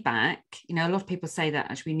feedback, a lot of people say that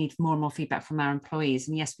actually we need more and more feedback from our employees,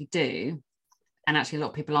 and yes, we do. And actually a lot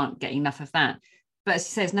of people aren't getting enough of that. But as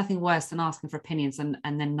you say, it's nothing worse than asking for opinions and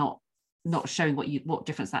then not showing what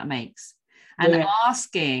difference that makes. And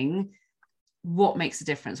asking what makes a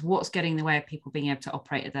difference, what's getting in the way of people being able to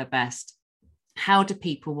operate at their best. How do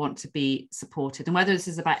people want to be supported? And whether this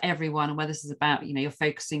is about everyone, and whether this is about, you're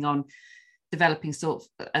focusing on developing sort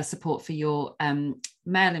of a support for your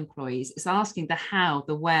male employees, it's asking the how,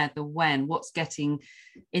 the where, the when, what's getting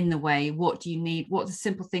in the way, what do you need, what are the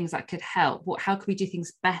simple things that could help, how can we do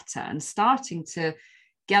things better, and starting to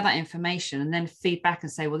gather information and then feed back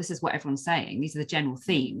and say, well, this is what everyone's saying, these are the general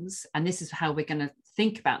themes, and this is how we're going to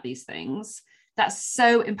think about these things. That's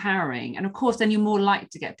so empowering. And of course, then you're more likely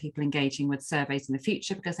to get people engaging with surveys in the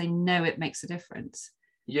future because they know it makes a difference.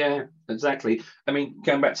 Yeah, exactly. I mean,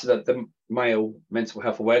 going back to the male mental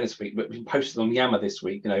health awareness week, but we posted on Yammer this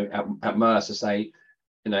week, at MERS to say,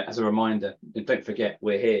 as a reminder, don't forget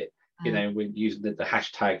we're here. We're using the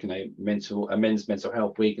hashtag, men's mental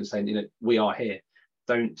health week, and saying, we are here.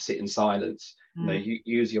 Don't sit in silence. You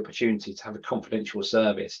use the opportunity to have a confidential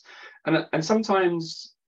service. And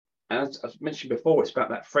sometimes, as I've mentioned before, it's about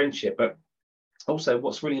that friendship. But also,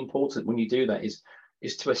 what's really important when you do that is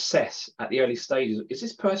to assess at the early stages, is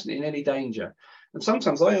this person in any danger? And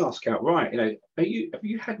sometimes I ask outright, have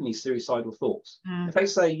you had any suicidal thoughts? If they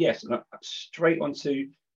say yes, and straight onto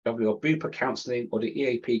your BUPA counselling or the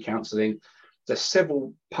EAP counselling, there's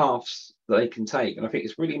several paths that they can take. And I think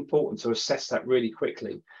it's really important to assess that really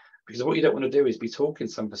quickly, because what you don't want to do is be talking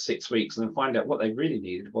to someone for 6 weeks and then find out what they really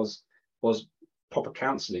needed was proper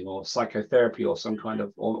counselling or psychotherapy or some kind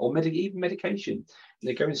of, or even medication.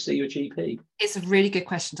 They go and see your GP. It's a really good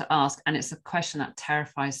question to ask, and it's a question that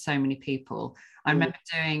terrifies so many people. I remember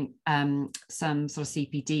doing some sort of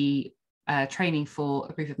CPD training for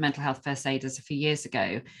a group of mental health first aiders a few years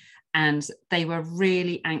ago, and they were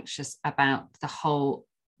really anxious about the whole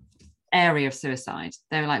area of suicide.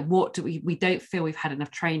 They were like, what do we don't feel we've had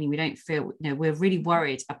enough training, we don't feel, we're really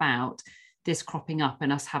worried about this cropping up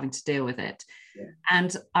and us having to deal with it.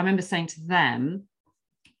 And I remember saying to them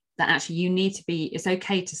that actually you need to be, it's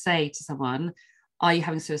okay to say to someone, are you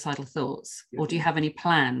having suicidal thoughts, or do you have any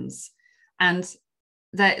plans? And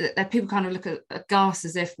that people kind of look at aghast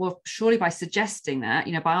as if, well, surely by suggesting that,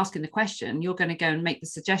 by asking the question, you're going to go and make the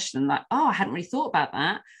suggestion like, oh, I hadn't really thought about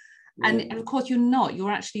that. And of course you're not.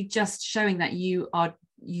 You're actually just showing that you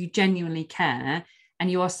genuinely care, and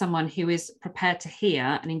you are someone who is prepared to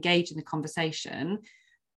hear and engage in the conversation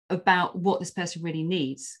about what this person really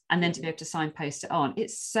needs, and then to be able to signpost it on.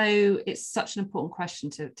 It's such an important question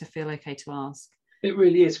to feel okay to ask. It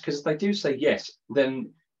really is, because if they do say yes,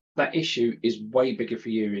 then that issue is way bigger for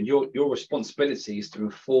you, and your responsibility is to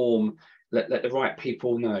inform, let the right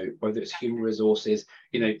people know, whether it's human resources.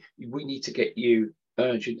 We need to get you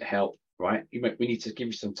urgent help, right? We need to give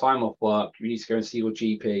you some time off work. You need to go and see your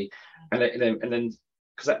GP, and then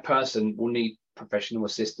because that person will need professional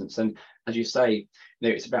assistance. And as you say,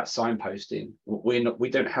 it's about signposting. We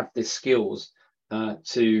don't have the skills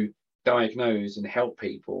to diagnose and help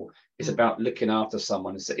people. It's about looking after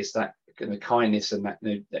someone. It's that kind of kindness and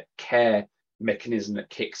that care mechanism that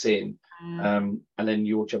kicks in, and then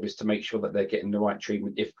your job is to make sure that they're getting the right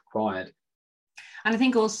treatment if required. And I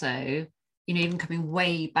think also, even coming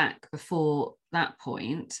way back before that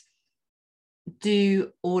point,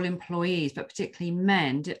 do all employees, but particularly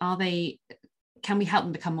men, can we help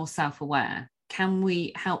them become more self-aware? Can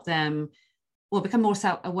we help them or become more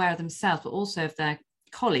self-aware of themselves, but also of their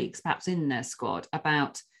colleagues, perhaps in their squad,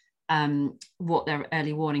 about what their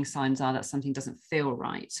early warning signs are that something doesn't feel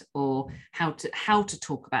right, or how to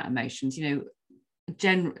talk about emotions. You know,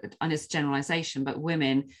 and it's generalization, but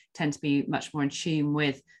women tend to be much more in tune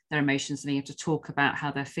with their emotions and being able to talk about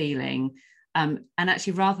how they're feeling. And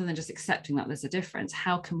actually, rather than just accepting that there's a difference,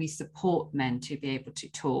 how can we support men to be able to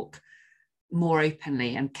talk more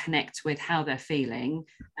openly and connect with how they're feeling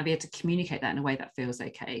and be able to communicate that in a way that feels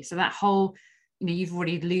okay? So that whole, you know, you've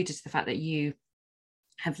already alluded to the fact that you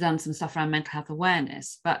have done some stuff around mental health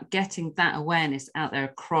awareness, but getting that awareness out there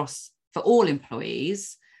across for all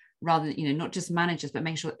employees, rather than, you know, not just managers, but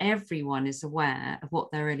making sure everyone is aware of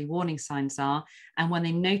what their early warning signs are, and when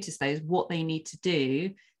they notice those, what they need to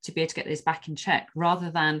do to be able to get those back in check,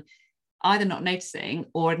 rather than either not noticing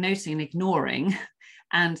or noticing and ignoring.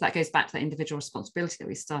 And that goes back to that individual responsibility that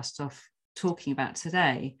we started off talking about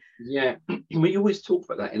today. Yeah, we always talk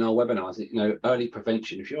about that in our webinars, you know, early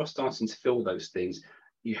prevention. If you're starting to feel those things,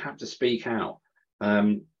 you have to speak out,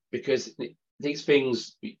 because these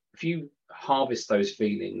things, if you harvest those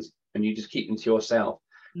feelings and you just keep them to yourself,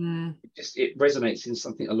 it resonates in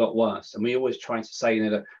something a lot worse. And we always try to say, you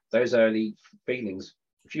know, that those early feelings,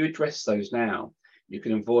 if you address those now, you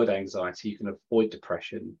can avoid anxiety, you can avoid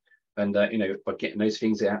depression, and you know, by getting those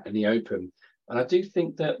things out in the open. And I do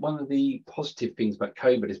think that one of the positive things about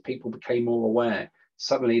COVID is people became more aware.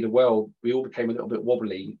 Suddenly the world, we all became a little bit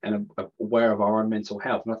wobbly and aware of our own mental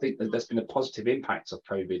health. And I think that there's been a positive impact of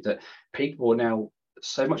COVID, that people are now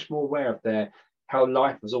so much more aware of how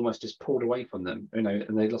life was almost just pulled away from them, you know,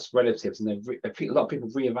 and they lost relatives, and I think a lot of people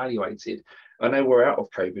reevaluated. I know we're out of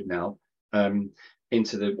COVID now,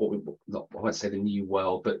 into the I won't say the new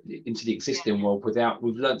world, but into the existing world.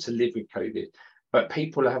 We've learned to live with COVID, but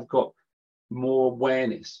people have got more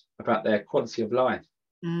awareness about their quality of life.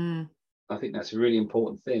 I think that's a really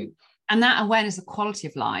important thing. And that awareness of quality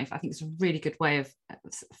of life, I think, is a really good way of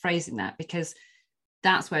phrasing that, because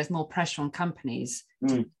that's where there's more pressure on companies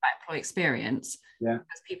to employee experience. Yeah,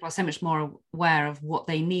 because people are so much more aware of what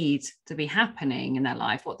they need to be happening in their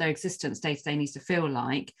life, what their existence day to day needs to feel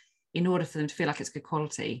like, in order for them to feel like it's good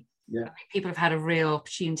quality. Yeah, I think people have had a real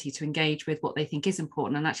opportunity to engage with what they think is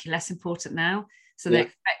important and actually less important now. So they're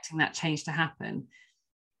expecting that change to happen.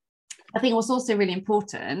 I think what's also really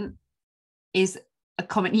important is a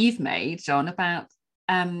comment you've made, John, about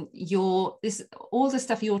all the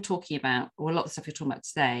stuff you're talking about, or a lot of the stuff you're talking about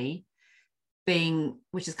today,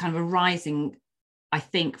 which is kind of arising, I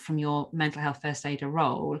think, from your mental health first aider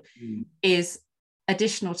role, is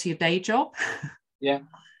additional to your day job. Yeah.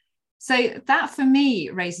 So that for me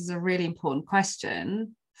raises a really important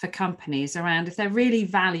question for companies around if they're really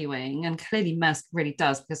valuing, and clearly Maersk really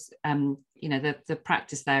does, because you know, the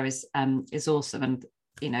practice there is awesome, and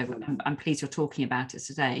you know, I'm pleased you're talking about it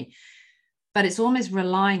today. But it's almost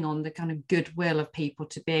relying on the kind of goodwill of people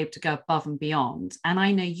to be able to go above and beyond. And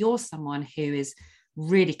I know you're someone who is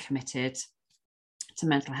really committed to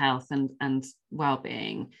mental health and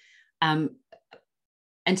well-being,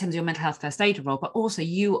 in terms of your mental health first aider role, but also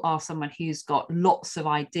you are someone who's got lots of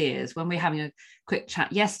ideas. When we were having a quick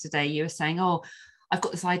chat yesterday, you were saying, oh, I've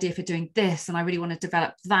got this idea for doing this, and I really want to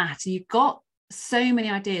develop that. And you've got so many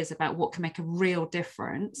ideas about what can make a real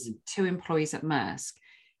difference to employees at Maersk,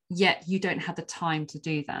 yet you don't have the time to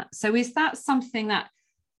do that. So is that something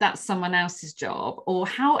that's someone else's job, or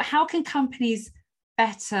how can companies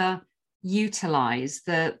better utilize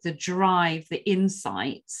the drive, the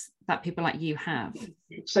insights that people like you have?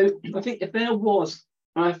 So I think if there was,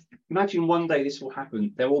 I imagine one day this will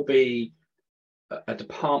happen, there will be a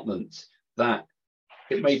department that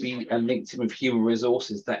it may be linked in with human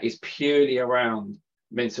resources that is purely around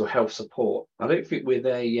mental health support. I don't think we're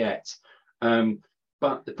there yet.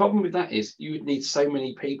 But the problem with that is you would need so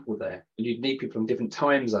many people there, and you'd need people in different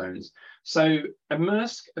time zones. So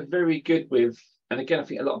Maersk are very good with, and again, I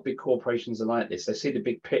think a lot of big corporations are like this. They see the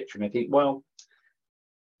big picture and they think, well,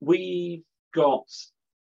 we all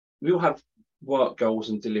have work goals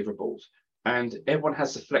and deliverables, and everyone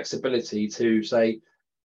has the flexibility to say,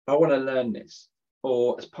 I want to learn this,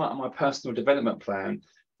 or as part of my personal development plan,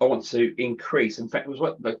 I want to increase. In fact, it was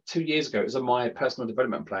like 2 years ago, it was on my personal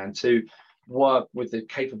development plan to work with the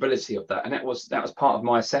capability of that, and that was part of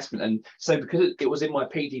my assessment. And so because it was in my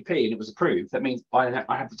PDP and it was approved, that means I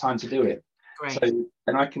have the time to do it. Great. So,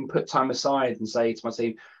 and I can put time aside and say to my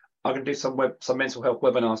team, I'm going to do some mental health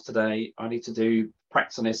webinars today. I need to do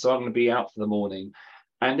practice on this, so I'm going to be out for the morning.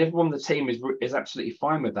 And everyone on the team is absolutely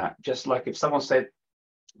fine with that. Just like if someone said,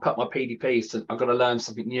 put my PDP, so I've got to learn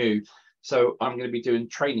something new, so I'm going to be doing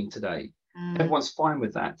training today. Everyone's fine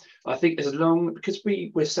with that. I think because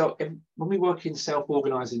when we work in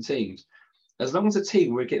self-organizing teams, as long as a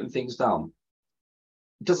team we're getting things done,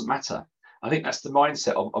 it doesn't matter. I think that's the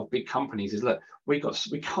mindset of big companies is, look, we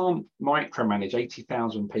can't micromanage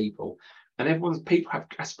 80,000 people, and people have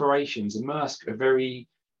aspirations, and Maersk are very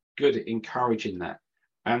good at encouraging that.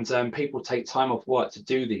 And people take time off work to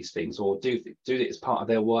do these things, or do it as part of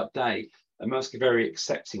their work day. And Maersk are very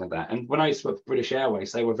accepting of that. And when I used to work for British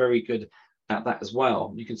Airways, they were very good at that as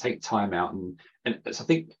well. You can take time out, and so I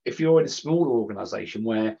think if you're in a small organisation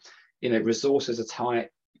where resources are tight,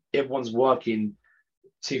 everyone's working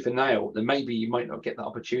tooth and nail, then maybe you might not get that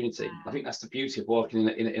opportunity. I think that's the beauty of working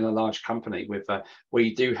in a large company with where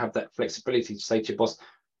you do have that flexibility to say to your boss,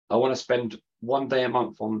 I want to spend one day a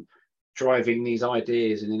month on driving these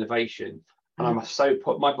ideas and innovation. And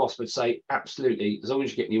my boss would say, absolutely, as long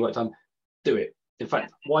as you're getting your work done, do it. In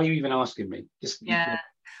fact, why are you even asking me? Which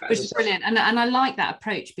is brilliant. And I like that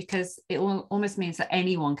approach, because it almost means that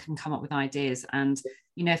anyone can come up with ideas. And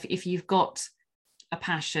if you've got a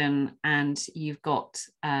passion and you've got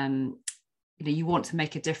you want to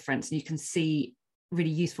make a difference, and you can see really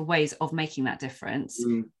useful ways of making that difference,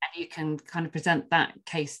 and you can kind of present that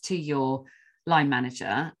case to your line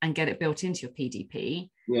manager and get it built into your PDP,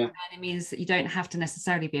 and it means that you don't have to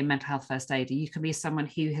necessarily be a mental health first aider. You can be someone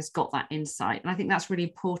who has got that insight. And I think that's really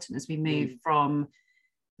important as we move from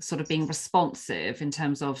sort of being responsive in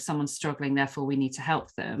terms of someone's struggling, therefore we need to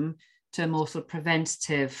help them, to a more sort of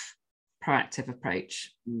preventative, proactive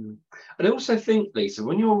approach. And I also think, Lisa,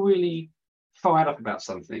 when you're really fired up about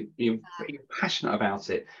something, you're passionate about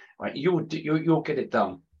it, right? You'll get it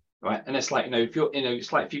done, right? And it's like, if you're,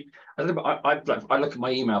 it's like if you, I look at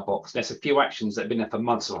my email box. There's a few actions that have been there for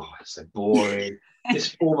months. Oh, it's so boring.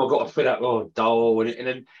 This form I've got to fill out. Oh, dull. And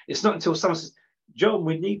then it's not until someone says, John,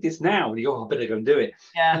 we need this now. And you go, I better go and do it.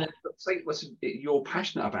 And say what you're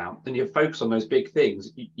passionate about, and you focus on those big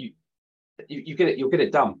things. You get it. You'll get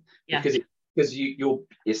it done because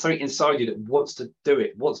it's something inside you that wants to do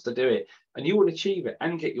it, and you will achieve it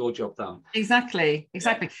and get your job done. Exactly.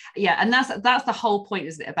 And that's the whole point,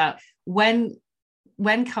 isn't it? About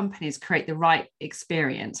when companies create the right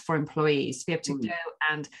experience for employees to be able to go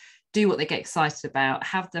and do what they get excited about,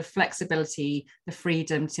 have the flexibility, the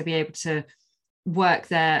freedom to be able to work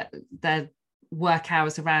their work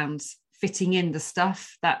hours around fitting in the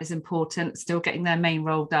stuff that is important, still getting their main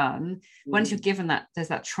role done. Once you're given that, there's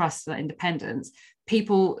that trust, that independence,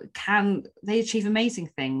 they achieve amazing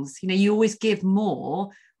things. You always give more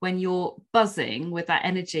when you're buzzing with that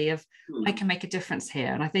energy of I can make a difference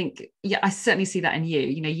here. And I think, I certainly see that in you.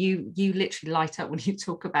 You literally light up when you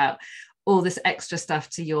talk about all this extra stuff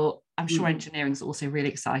to your, I'm sure engineering is also really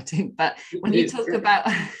exciting, but when you talk about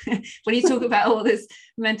all this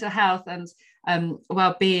mental health and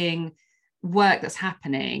well-being work that's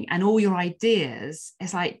happening and all your ideas,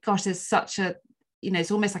 it's like, gosh, there's such a,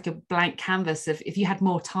 it's almost like a blank canvas of, if you had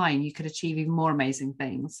more time, you could achieve even more amazing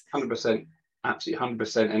things. 100%, absolutely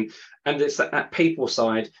 100%. And it's that people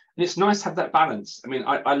side, and it's nice to have that balance. I mean,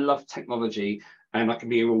 I love technology, and I can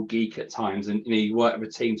be a real geek at times, and you work with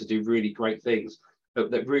a team to do really great things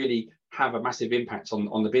that really have a massive impact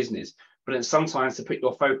on the business. But then sometimes to put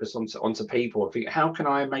your focus onto people, I think, how can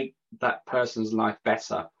I make that person's life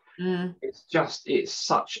better? It's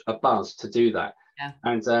such a buzz to do that.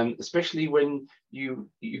 And especially when you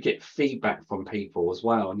get feedback from people as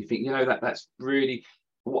well, and you think, that's really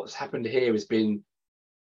what's happened here has been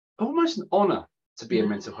almost an honor to be a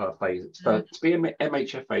mental health phase, to be an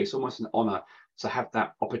MHFA. It's almost an honor to have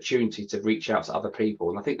that opportunity to reach out to other people.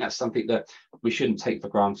 And I think that's something that we shouldn't take for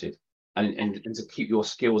granted, and to keep your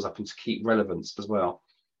skills up and to keep relevance as well.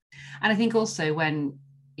 And I think also when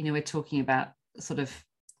we're talking about sort of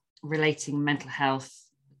relating mental health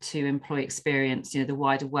to employee experience, the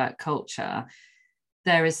wider work culture,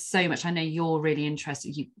 there is so much. I know you're really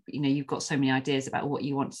interested. You've got so many ideas about what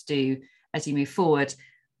you want to do as you move forward.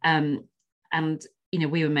 And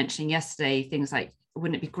we were mentioning yesterday things like,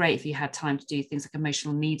 wouldn't it be great if you had time to do things like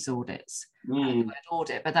emotional needs audits?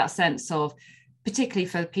 Audit, but that sense of, particularly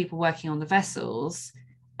for people working on the vessels,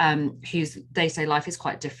 whose day-to-day life is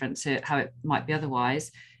quite different to how it might be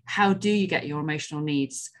otherwise. How do you get your emotional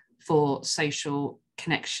needs for social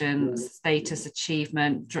connection, status,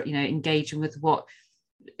 achievement, engaging with what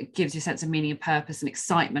gives you a sense of meaning and purpose and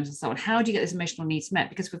excitement and so on? How do you get those emotional needs met?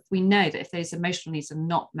 Because we know that if those emotional needs are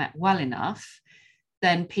not met well enough,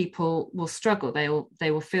 then people will struggle. They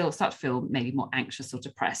will start to feel maybe more anxious or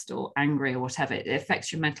depressed or angry or whatever. It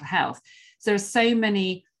affects your mental health. So there are so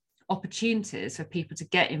many opportunities for people to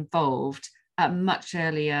get involved at a much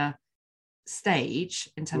earlier stage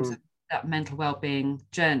in terms of that mental well-being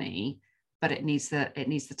journey. but it needs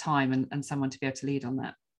the time and someone to be able to lead on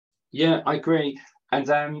that. Yeah, I agree. And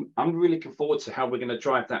I'm really looking forward to how we're going to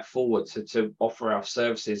drive that forward to offer our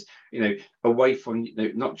services, away from,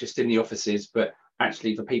 not just in the offices, but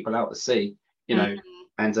actually for people out at sea,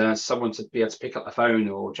 and someone to be able to pick up the phone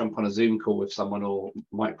or jump on a Zoom call with someone or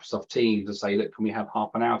Microsoft Teams and say, look, can we have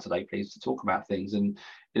half an hour today, please, to talk about things? And,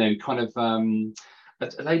 kind of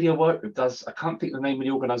a lady I work with does, I can't think of the name of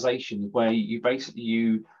the organization, where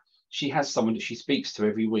she has someone that she speaks to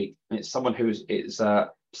every week. And it's someone who is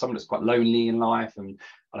someone that's quite lonely in life, and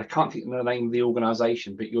I can't think of the name of the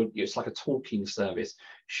organization, but it's like a talking service.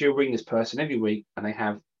 She'll ring this person every week and they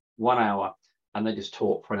have 1 hour and they just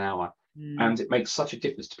talk for an hour. And it makes such a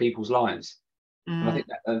difference to people's lives. And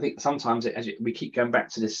I think sometimes we keep going back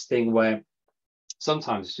to this thing where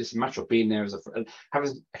sometimes it's just a matter of being there as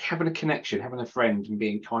having a connection, having a friend, and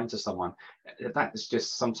being kind to someone. That is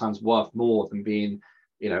just sometimes worth more than being,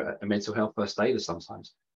 a mental health first aider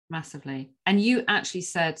sometimes. Massively. And you actually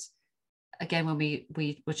said, again, when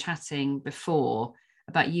we were chatting before,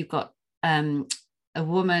 about you've got a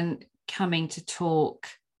woman coming to talk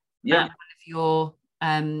at one of your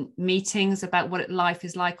meetings about what life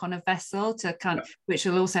is like on a vessel, which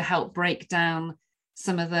will also help break down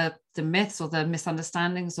some of the myths or the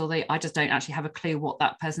misunderstandings, or I just don't actually have a clue what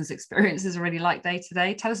that person's experience is really like day to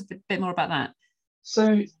day. Tell us a bit more about that.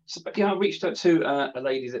 So I reached out to a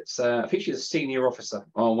lady that's I think she's a senior officer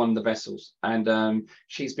on one of the vessels, and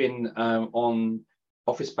she's been on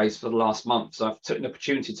office base for the last month. So I've took an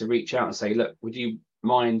opportunity to reach out and say, look, would you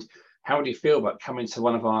mind, how do you feel about coming to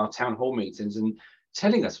one of our town hall meetings and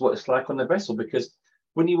telling us what it's like on the vessel? Because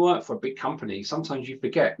when you work for a big company, sometimes you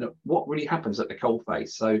forget what really happens at the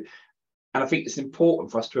coalface. So, and I think it's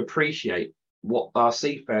important for us to appreciate what our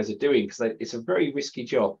seafarers are doing, because it's a very risky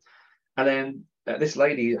job. And then this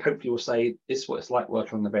lady hopefully will say, this is what it's like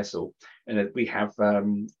working on the vessel. And we have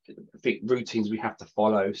big routines we have to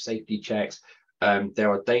follow, safety checks. There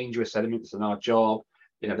are dangerous elements in our job.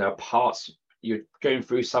 There are parts, you're going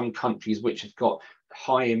through some countries which have got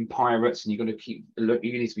high-end pirates, and you're going to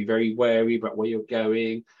you need to be very wary about where you're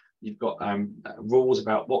going. You've got rules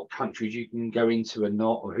about what countries you can go into and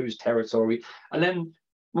not, or whose territory. And then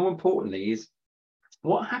more importantly is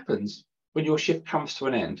what happens when your shift comes to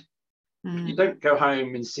an end. You don't go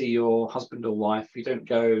home and see your husband or wife. You don't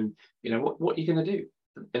go, what are you going to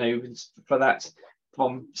do? For that,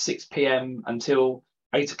 from 6 p.m. until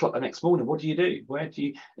 8 o'clock the next morning, what do you do? Where do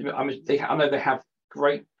you, I know they have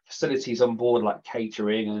great facilities on board, like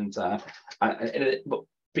catering but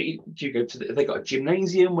do you go to have they got a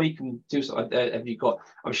gymnasium where you can do something? Have you got,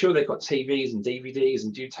 I'm sure they've got TVs and DVDs,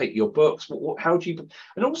 and do you take your books? How do you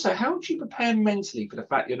prepare mentally for the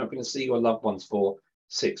fact you're not going to see your loved ones for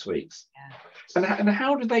 6 weeks? And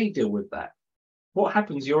how do they deal with that? What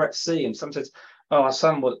happens? You're at sea and someone says, oh, our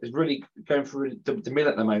son is really going through the mill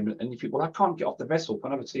at the moment, and you think, well, I can't get off the vessel for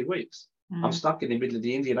another 2 weeks. I'm stuck in the middle of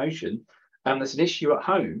the Indian Ocean, and there's an issue at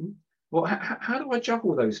home. Well, how do I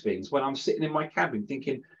juggle those things when I'm sitting in my cabin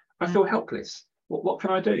thinking, I feel helpless? What can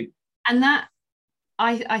I do? And that,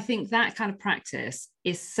 I think that kind of practice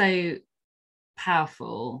is so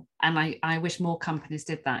powerful, and I wish more companies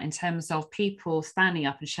did that, in terms of people standing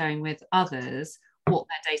up and sharing with others what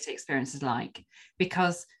their data experience is like.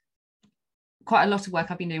 Because quite a lot of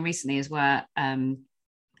work I've been doing recently is where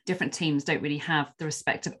different teams don't really have the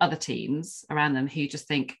respect of other teams around them, who just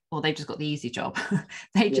think, well, they've just got the easy job.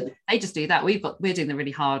 they just do that. We're doing the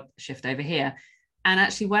really hard shift over here. And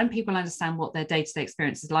actually, when people understand what their day-to-day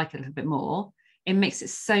experience is like a little bit more, it makes it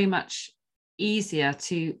so much easier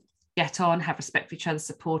to get on, have respect for each other,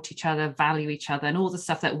 support each other, value each other, and all the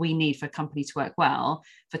stuff that we need for a company to work well,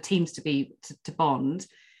 for teams to bond.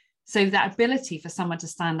 So that ability for someone to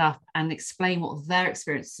stand up and explain what their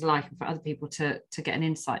experience is like, and for other people to get an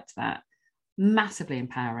insight to that, massively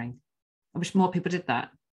empowering. I wish more people did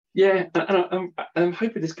that. Yeah, and I'm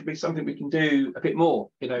hoping this could be something we can do a bit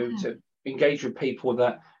more, to engage with people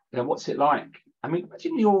that, what's it like? I mean,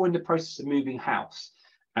 imagine you're in the process of moving house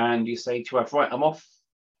and you say to your wife, right, I'm off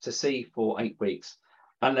to sea for 8 weeks.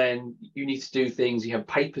 And then you need to do things, you have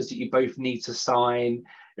papers that you both need to sign.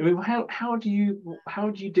 I mean, how do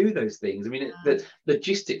you do those things? I mean,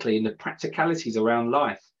 logistically and the practicalities around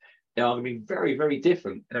life are going to be very, very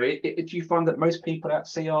different. Do you find that most people at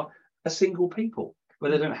sea are single people, where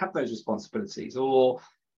they don't have those responsibilities? Or,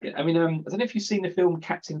 I mean, I don't know if you've seen the film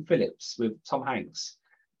Captain Phillips with Tom Hanks.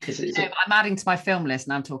 I'm adding to my film list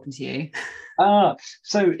and I'm talking to you.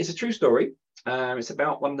 So it's a true story. It's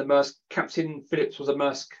about one of the Maersk. Captain Phillips was a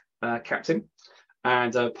Maersk captain,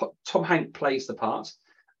 and Tom Hanks plays the part.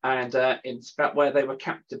 and it's about where they were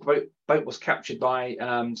captured. Boat was captured by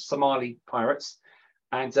Somali pirates,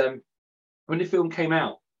 and when the film came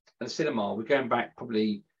out at the cinema, we're going back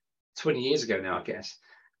probably 20 years ago now, I guess.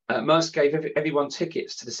 Maersk gave everyone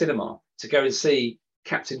tickets to the cinema to go and see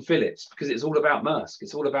Captain Phillips, because it's all about Maersk.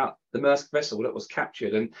 It's all about the Maersk vessel that was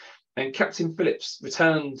captured, and Captain Phillips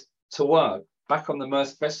returned to work back on the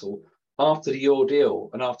Maersk vessel after the ordeal,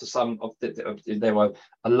 and after some of there were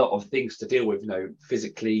a lot of things to deal with,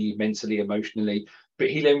 physically, mentally, emotionally. But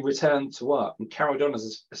he then returned to work and carried on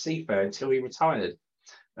as a seafarer until he retired.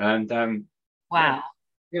 And wow,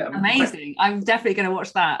 yeah, amazing! I'm definitely going to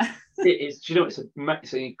watch that. It is. Do you know,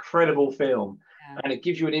 it's an incredible film, Yeah. and it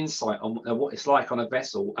gives you an insight on what it's like on a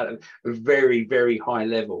vessel at a very, very high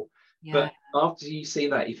level. Yeah. But after you see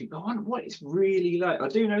that, you think, oh, what it's really like. I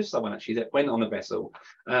do know someone actually that went on a vessel,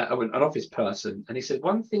 an office person, and he said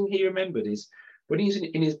one thing he remembered is when he's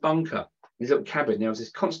in his bunker, his little cabin, there was this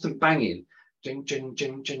constant banging, jing, jing,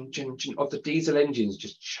 jing, jing, jing, jing, of the diesel engines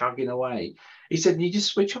just chugging away. He said, and you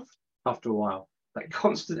just switch off after a while, like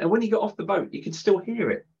constant. And when you got off the boat, you can still hear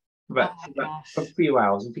it for a few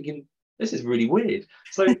hours, and thinking, this is really weird.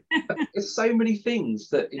 So there's so many things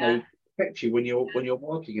that affect you when you're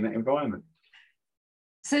working in that environment.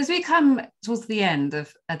 So as we come towards the end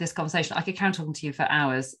of this conversation, I could count on to you for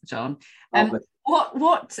hours, John.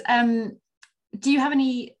 What do you have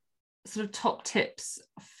any sort of top tips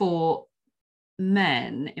for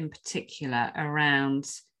men in particular around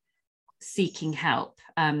seeking help?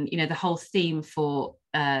 The whole theme for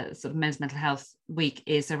sort of Men's Mental Health Week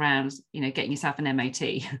is around, getting yourself an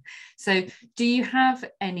MOT. So do you have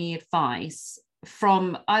any advice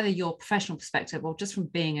from either your professional perspective or just from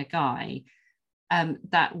being a guy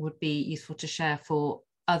that would be useful to share for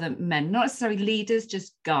other men, not necessarily leaders,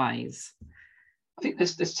 just guys? I think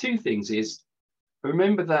there's two things. Is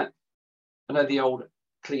remember that, I know the old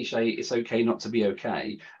cliche, it's okay not to be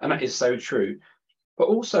okay, and that is so true, but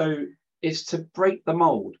also is to break the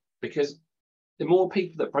mold, because the more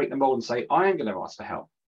people that break the mold and say, I am going to ask for help,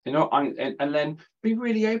 and then be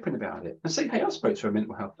really open about it and say, hey, I spoke to a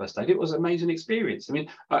mental health first aid. It was an amazing experience. I mean,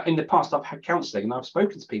 in the past, I've had counselling, and I've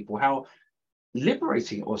spoken to people how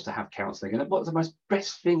liberating it was to have counselling, and it was the most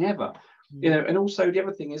best thing ever. And also the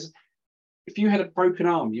other thing is, if you had a broken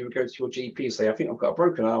arm, you would go to your GP and say, I think I've got a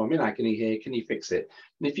broken arm, I'm in agony here, can you fix it?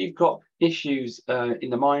 And if you've got issues in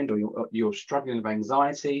the mind, or you're struggling with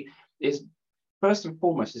anxiety, is first and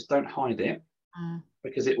foremost is don't hide it,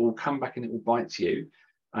 because it will come back and it will bite you.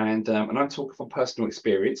 And I'm talking from personal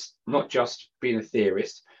experience, not just being a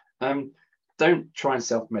theorist. Don't try and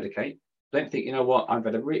self-medicate. Don't think, you know what,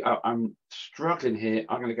 I'm struggling here,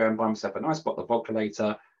 I'm going to go and buy myself a nice bottle of vodka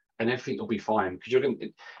later, and everything will be fine. Because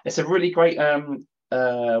it's a really great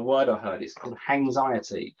word I heard. It's called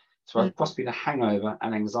hangxiety. So possibly the hangover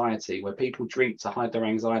and anxiety, where people drink to hide their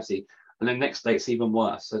anxiety, and the next day it's even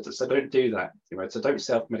worse. So don't do that. So don't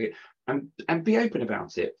self-medicate, and be open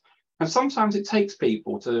about it. And sometimes it takes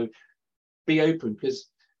people to be open, because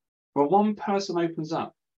when one person opens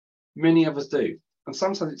up, many of us do. And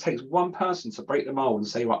sometimes it takes one person to break the mold and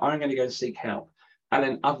say, well, I'm going to go seek help, and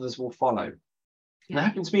then others will follow. And it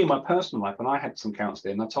happened to me in my personal life when I had some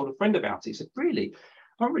counselling, and I told a friend about it. He said, really,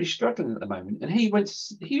 I'm really struggling at the moment. And he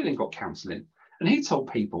then got counselling, and he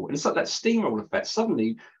told people, and it's like that steamroll effect.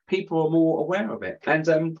 Suddenly people are more aware of it.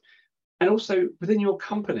 And also within your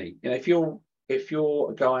company, if you're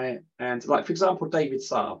a guy, and like, for example, David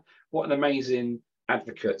Saab, what an amazing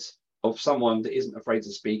advocate of someone that isn't afraid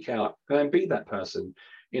to speak out, and be that person.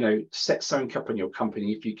 Set something up in your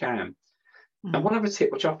company if you can. And one other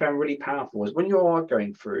tip which I found really powerful is when you are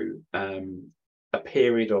going through a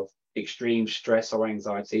period of extreme stress or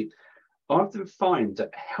anxiety, I often find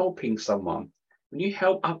that helping someone, when you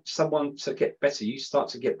help up someone to get better, you start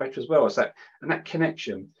to get better as well. It's that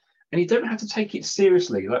connection. And you don't have to take it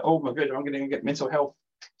seriously, like, oh my goodness, I'm going to get mental health.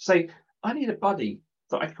 Say, I need a buddy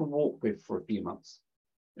that I can walk with for a few months.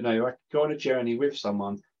 I can go on a journey with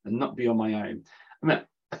someone and not be on my own.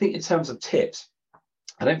 I think in terms of tips,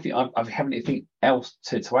 I don't think I have anything else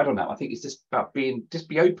to add on that. I think it's just about be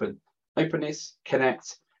open, openness,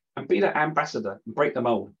 connect, and be that ambassador and break the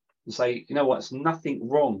mold and say, you know what, there's nothing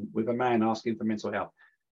wrong with a man asking for mental health.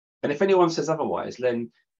 And if anyone says otherwise,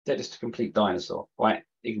 then they're just a complete dinosaur, right?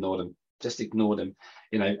 Ignore them, just ignore them,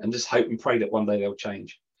 and just hope and pray that one day they'll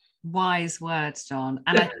change. Wise words, John.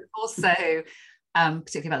 And I think also,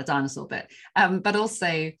 particularly about the dinosaur bit, but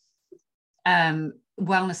also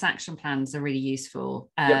wellness action plans are really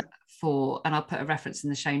useful for, and I'll put a reference in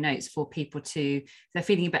the show notes for people if they're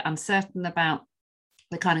feeling a bit uncertain about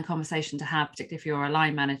the kind of conversation to have, particularly if you're a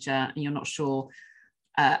line manager and you're not sure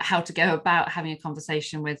how to go about having a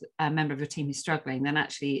conversation with a member of your team who's struggling, then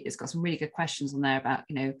actually it's got some really good questions on there about,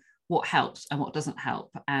 what helps and what doesn't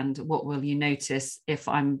help, and what will you notice if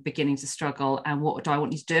I'm beginning to struggle, and what do I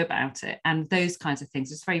want you to do about it, and those kinds of things.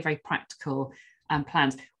 It's very, very practical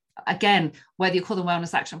plans. Again, whether you call them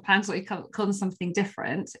wellness action plans or you call them something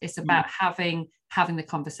different, it's about having the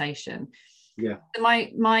conversation. Yeah. So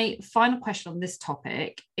my final question on this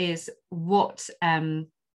topic is, what in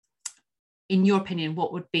your opinion,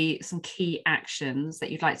 what would be some key actions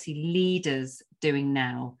that you'd like to see leaders doing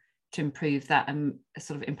now to improve that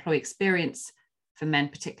sort of employee experience for men,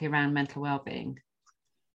 particularly around mental well-being?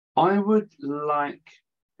 I would like,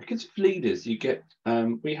 because of leaders, you get,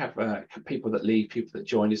 we have people that lead, people that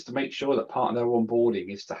join, is to make sure that part of their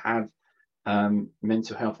onboarding is to have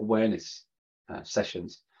mental health awareness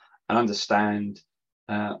sessions and understand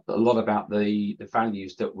a lot about the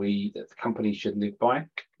values that the company should live by.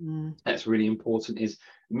 That's really important. Is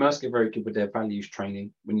you must get very good with their values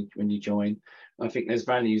training when you join. I think those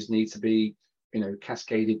values need to be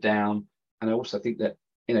cascaded down, and I also think that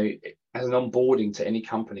as an onboarding to any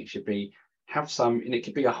company should be have some, and it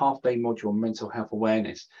could be a half-day module on mental health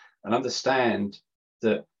awareness, and understand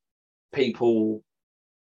that people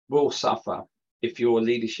will suffer if your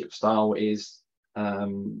leadership style is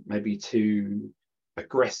maybe too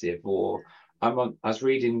aggressive. Or I was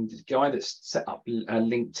reading the guy that's set up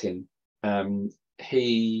LinkedIn.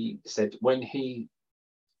 He said when he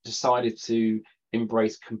decided to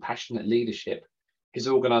embrace compassionate leadership, his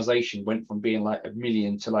organization went from being like 1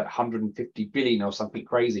 million to like 150 billion or something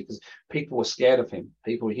crazy, because people were scared of him.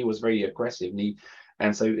 He was very aggressive,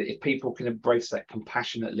 and so if people can embrace that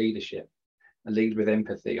compassionate leadership and lead with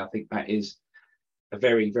empathy, I think that is a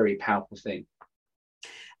very, very powerful thing.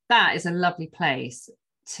 That is a lovely place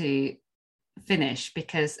to finish,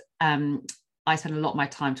 because I spend a lot of my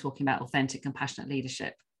time talking about authentic, compassionate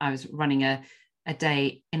leadership. I was running a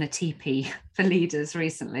day in a teepee for leaders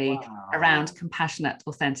recently around compassionate,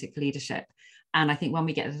 authentic leadership. And I think when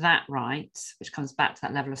we get that right, which comes back to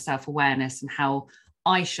that level of self-awareness and how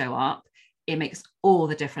I show up, it makes all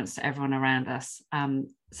the difference to everyone around us.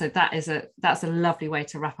 So that's a lovely way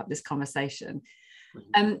to wrap up this conversation.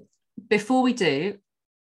 Before we do,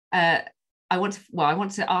 I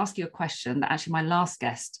want to ask you a question that actually my last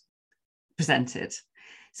guest presented.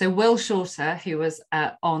 So Will Shorter, who was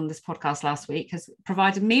on this podcast last week, has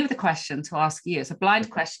provided me with a question to ask you. It's a blind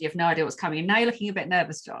question. You have no idea what's coming. And now you're looking a bit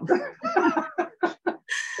nervous, John.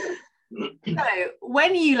 So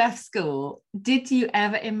when you left school, did you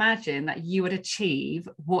ever imagine that you would achieve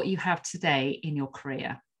what you have today in your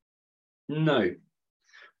career? No.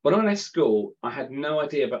 When I left school, I had no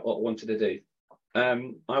idea about what I wanted to do.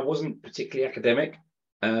 I wasn't particularly academic.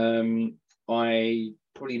 I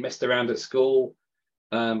probably messed around at school.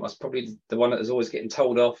 I was probably the one that was always getting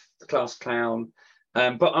told off, the class clown.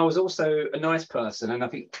 But I was also a nice person. And I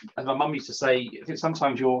think, as my mum used to say, I think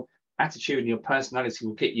sometimes your attitude and your personality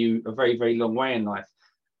will get you a very, very long way in life.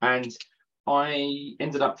 And I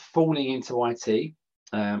ended up falling into IT.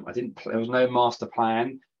 There was no master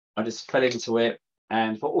plan. I just fell into it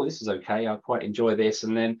and thought, oh, this is okay. I quite enjoy this.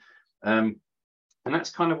 And then, and that's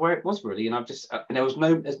kind of where it was really. And I've just, and there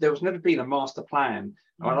was never been a master plan.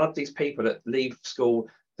 I love these people that leave school.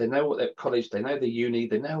 They know what their college, they know the uni,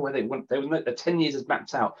 they know where they want. Their 10 years is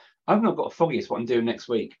mapped out. I've not got a foggiest what I'm doing next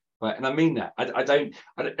week, right? And I mean that.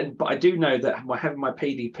 But I do know that I have my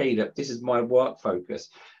PDP, that this is my work focus.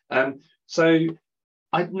 So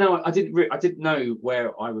I didn't know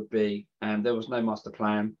where I would be, and there was no master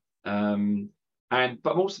plan.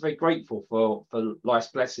 But I'm also very grateful for life's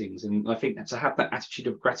blessings, and I think that to have that attitude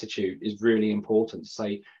of gratitude is really important. To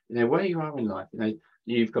say, where you are in life,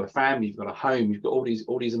 you've got a family, you've got a home, you've got all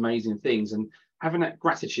these amazing things, and having that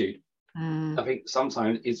gratitude, I think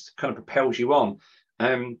sometimes it's kind of propels you on.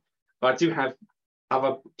 But I do have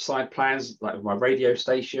other side plans, like with my radio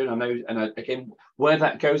station. I know, and again, where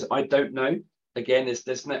that goes, I don't know. Again,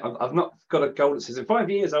 I've not got a goal that says in 5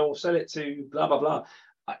 years I will sell it to blah blah blah.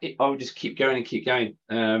 I'll just keep going and keep going.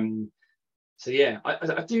 So yeah,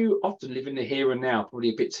 I do often live in the here and now, probably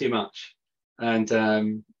a bit too much.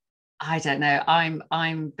 And I don't know. I'm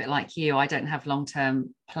a bit like you. I don't have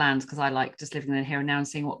long-term plans because I like just living in the here and now and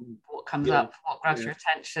seeing what comes up, what grabs your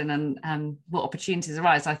attention, and what opportunities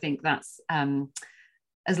arise. I think that's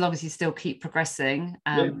as long as you still keep progressing,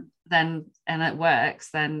 then and it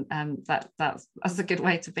works, then that's a good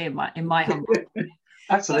way to be in my humble.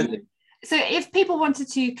 Absolutely. So if people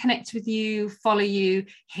wanted to connect with you, follow you,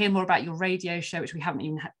 hear more about your radio show, which we haven't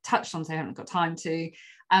even touched on, so I haven't got time to,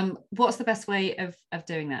 what's the best way of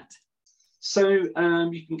doing that? So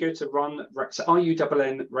you can go to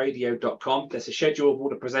runradio.com. There's a schedule of all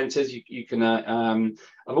the presenters. You can. I've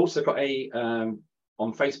also got on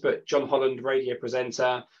Facebook, John Holland, radio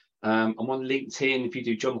presenter. I'm on LinkedIn. If you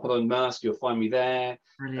do John Holland Maersk, you'll find me there.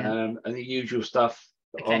 And the usual stuff.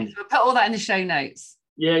 Okay, so we'll put all that in the show notes.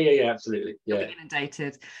 Yeah, absolutely. Yeah. You'll be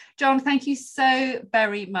inundated. John, thank you so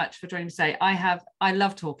very much for joining me today. I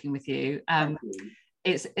love talking with you.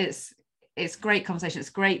 It's great conversation. It's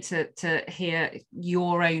great to hear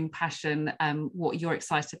your own passion, what you're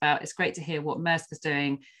excited about. It's great to hear what Maersk is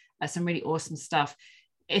doing. Some really awesome stuff.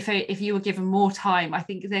 If you were given more time, I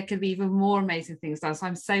think there could be even more amazing things done. So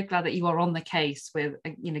I'm so glad that you are on the case with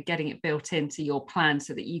getting it built into your plan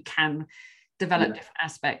so that you can develop different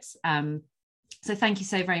aspects. So thank you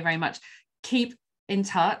so very, very much. Keep in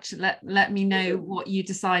touch. Let me know what you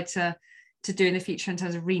decide to do in the future in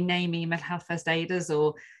terms of renaming mental health first aiders,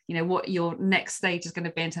 or what your next stage is going to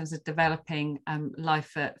be in terms of developing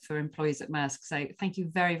life for employees at Maersk. So thank you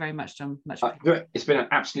very, very much, John. It's been an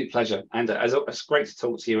absolute pleasure, and it's great to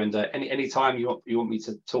talk to you. And any time you want me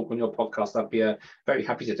to talk on your podcast, I'd be very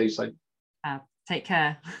happy to do so. Take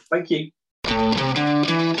care. Thank you.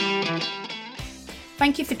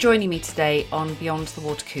 Thank you for joining me today on Beyond the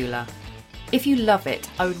Water Cooler. If you love it,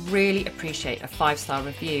 I would really appreciate a 5-star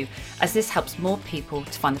review, as this helps more people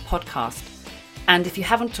to find the podcast. And if you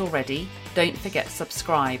haven't already, don't forget to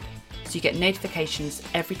subscribe so you get notifications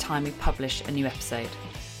every time we publish a new episode.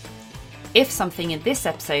 If something in this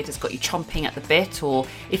episode has got you chomping at the bit, or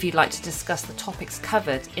if you'd like to discuss the topics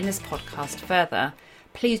covered in this podcast further,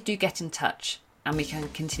 please do get in touch and we can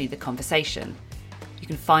continue the conversation. You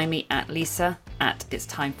can find me at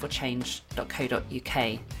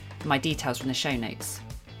lisa@itstimeforchange.co.uk. My details are in the show notes.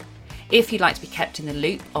 If you'd like to be kept in the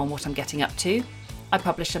loop on what I'm getting up to, I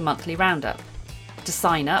publish a monthly roundup. To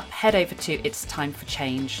sign up, head over to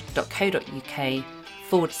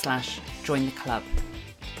itstimeforchange.co.uk/join the club.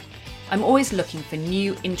 I'm always looking for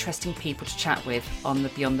new, interesting people to chat with on the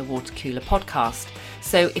Beyond the Water Cooler podcast.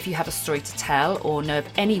 So if you have a story to tell or know of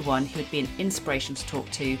anyone who would be an inspiration to talk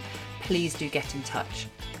to, please do get in touch.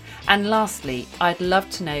 And lastly, I'd love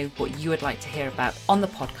to know what you would like to hear about on the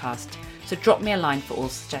podcast, so drop me a line for all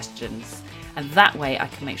suggestions, and that way I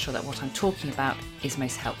can make sure that what I'm talking about is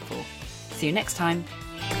most helpful. See you next time.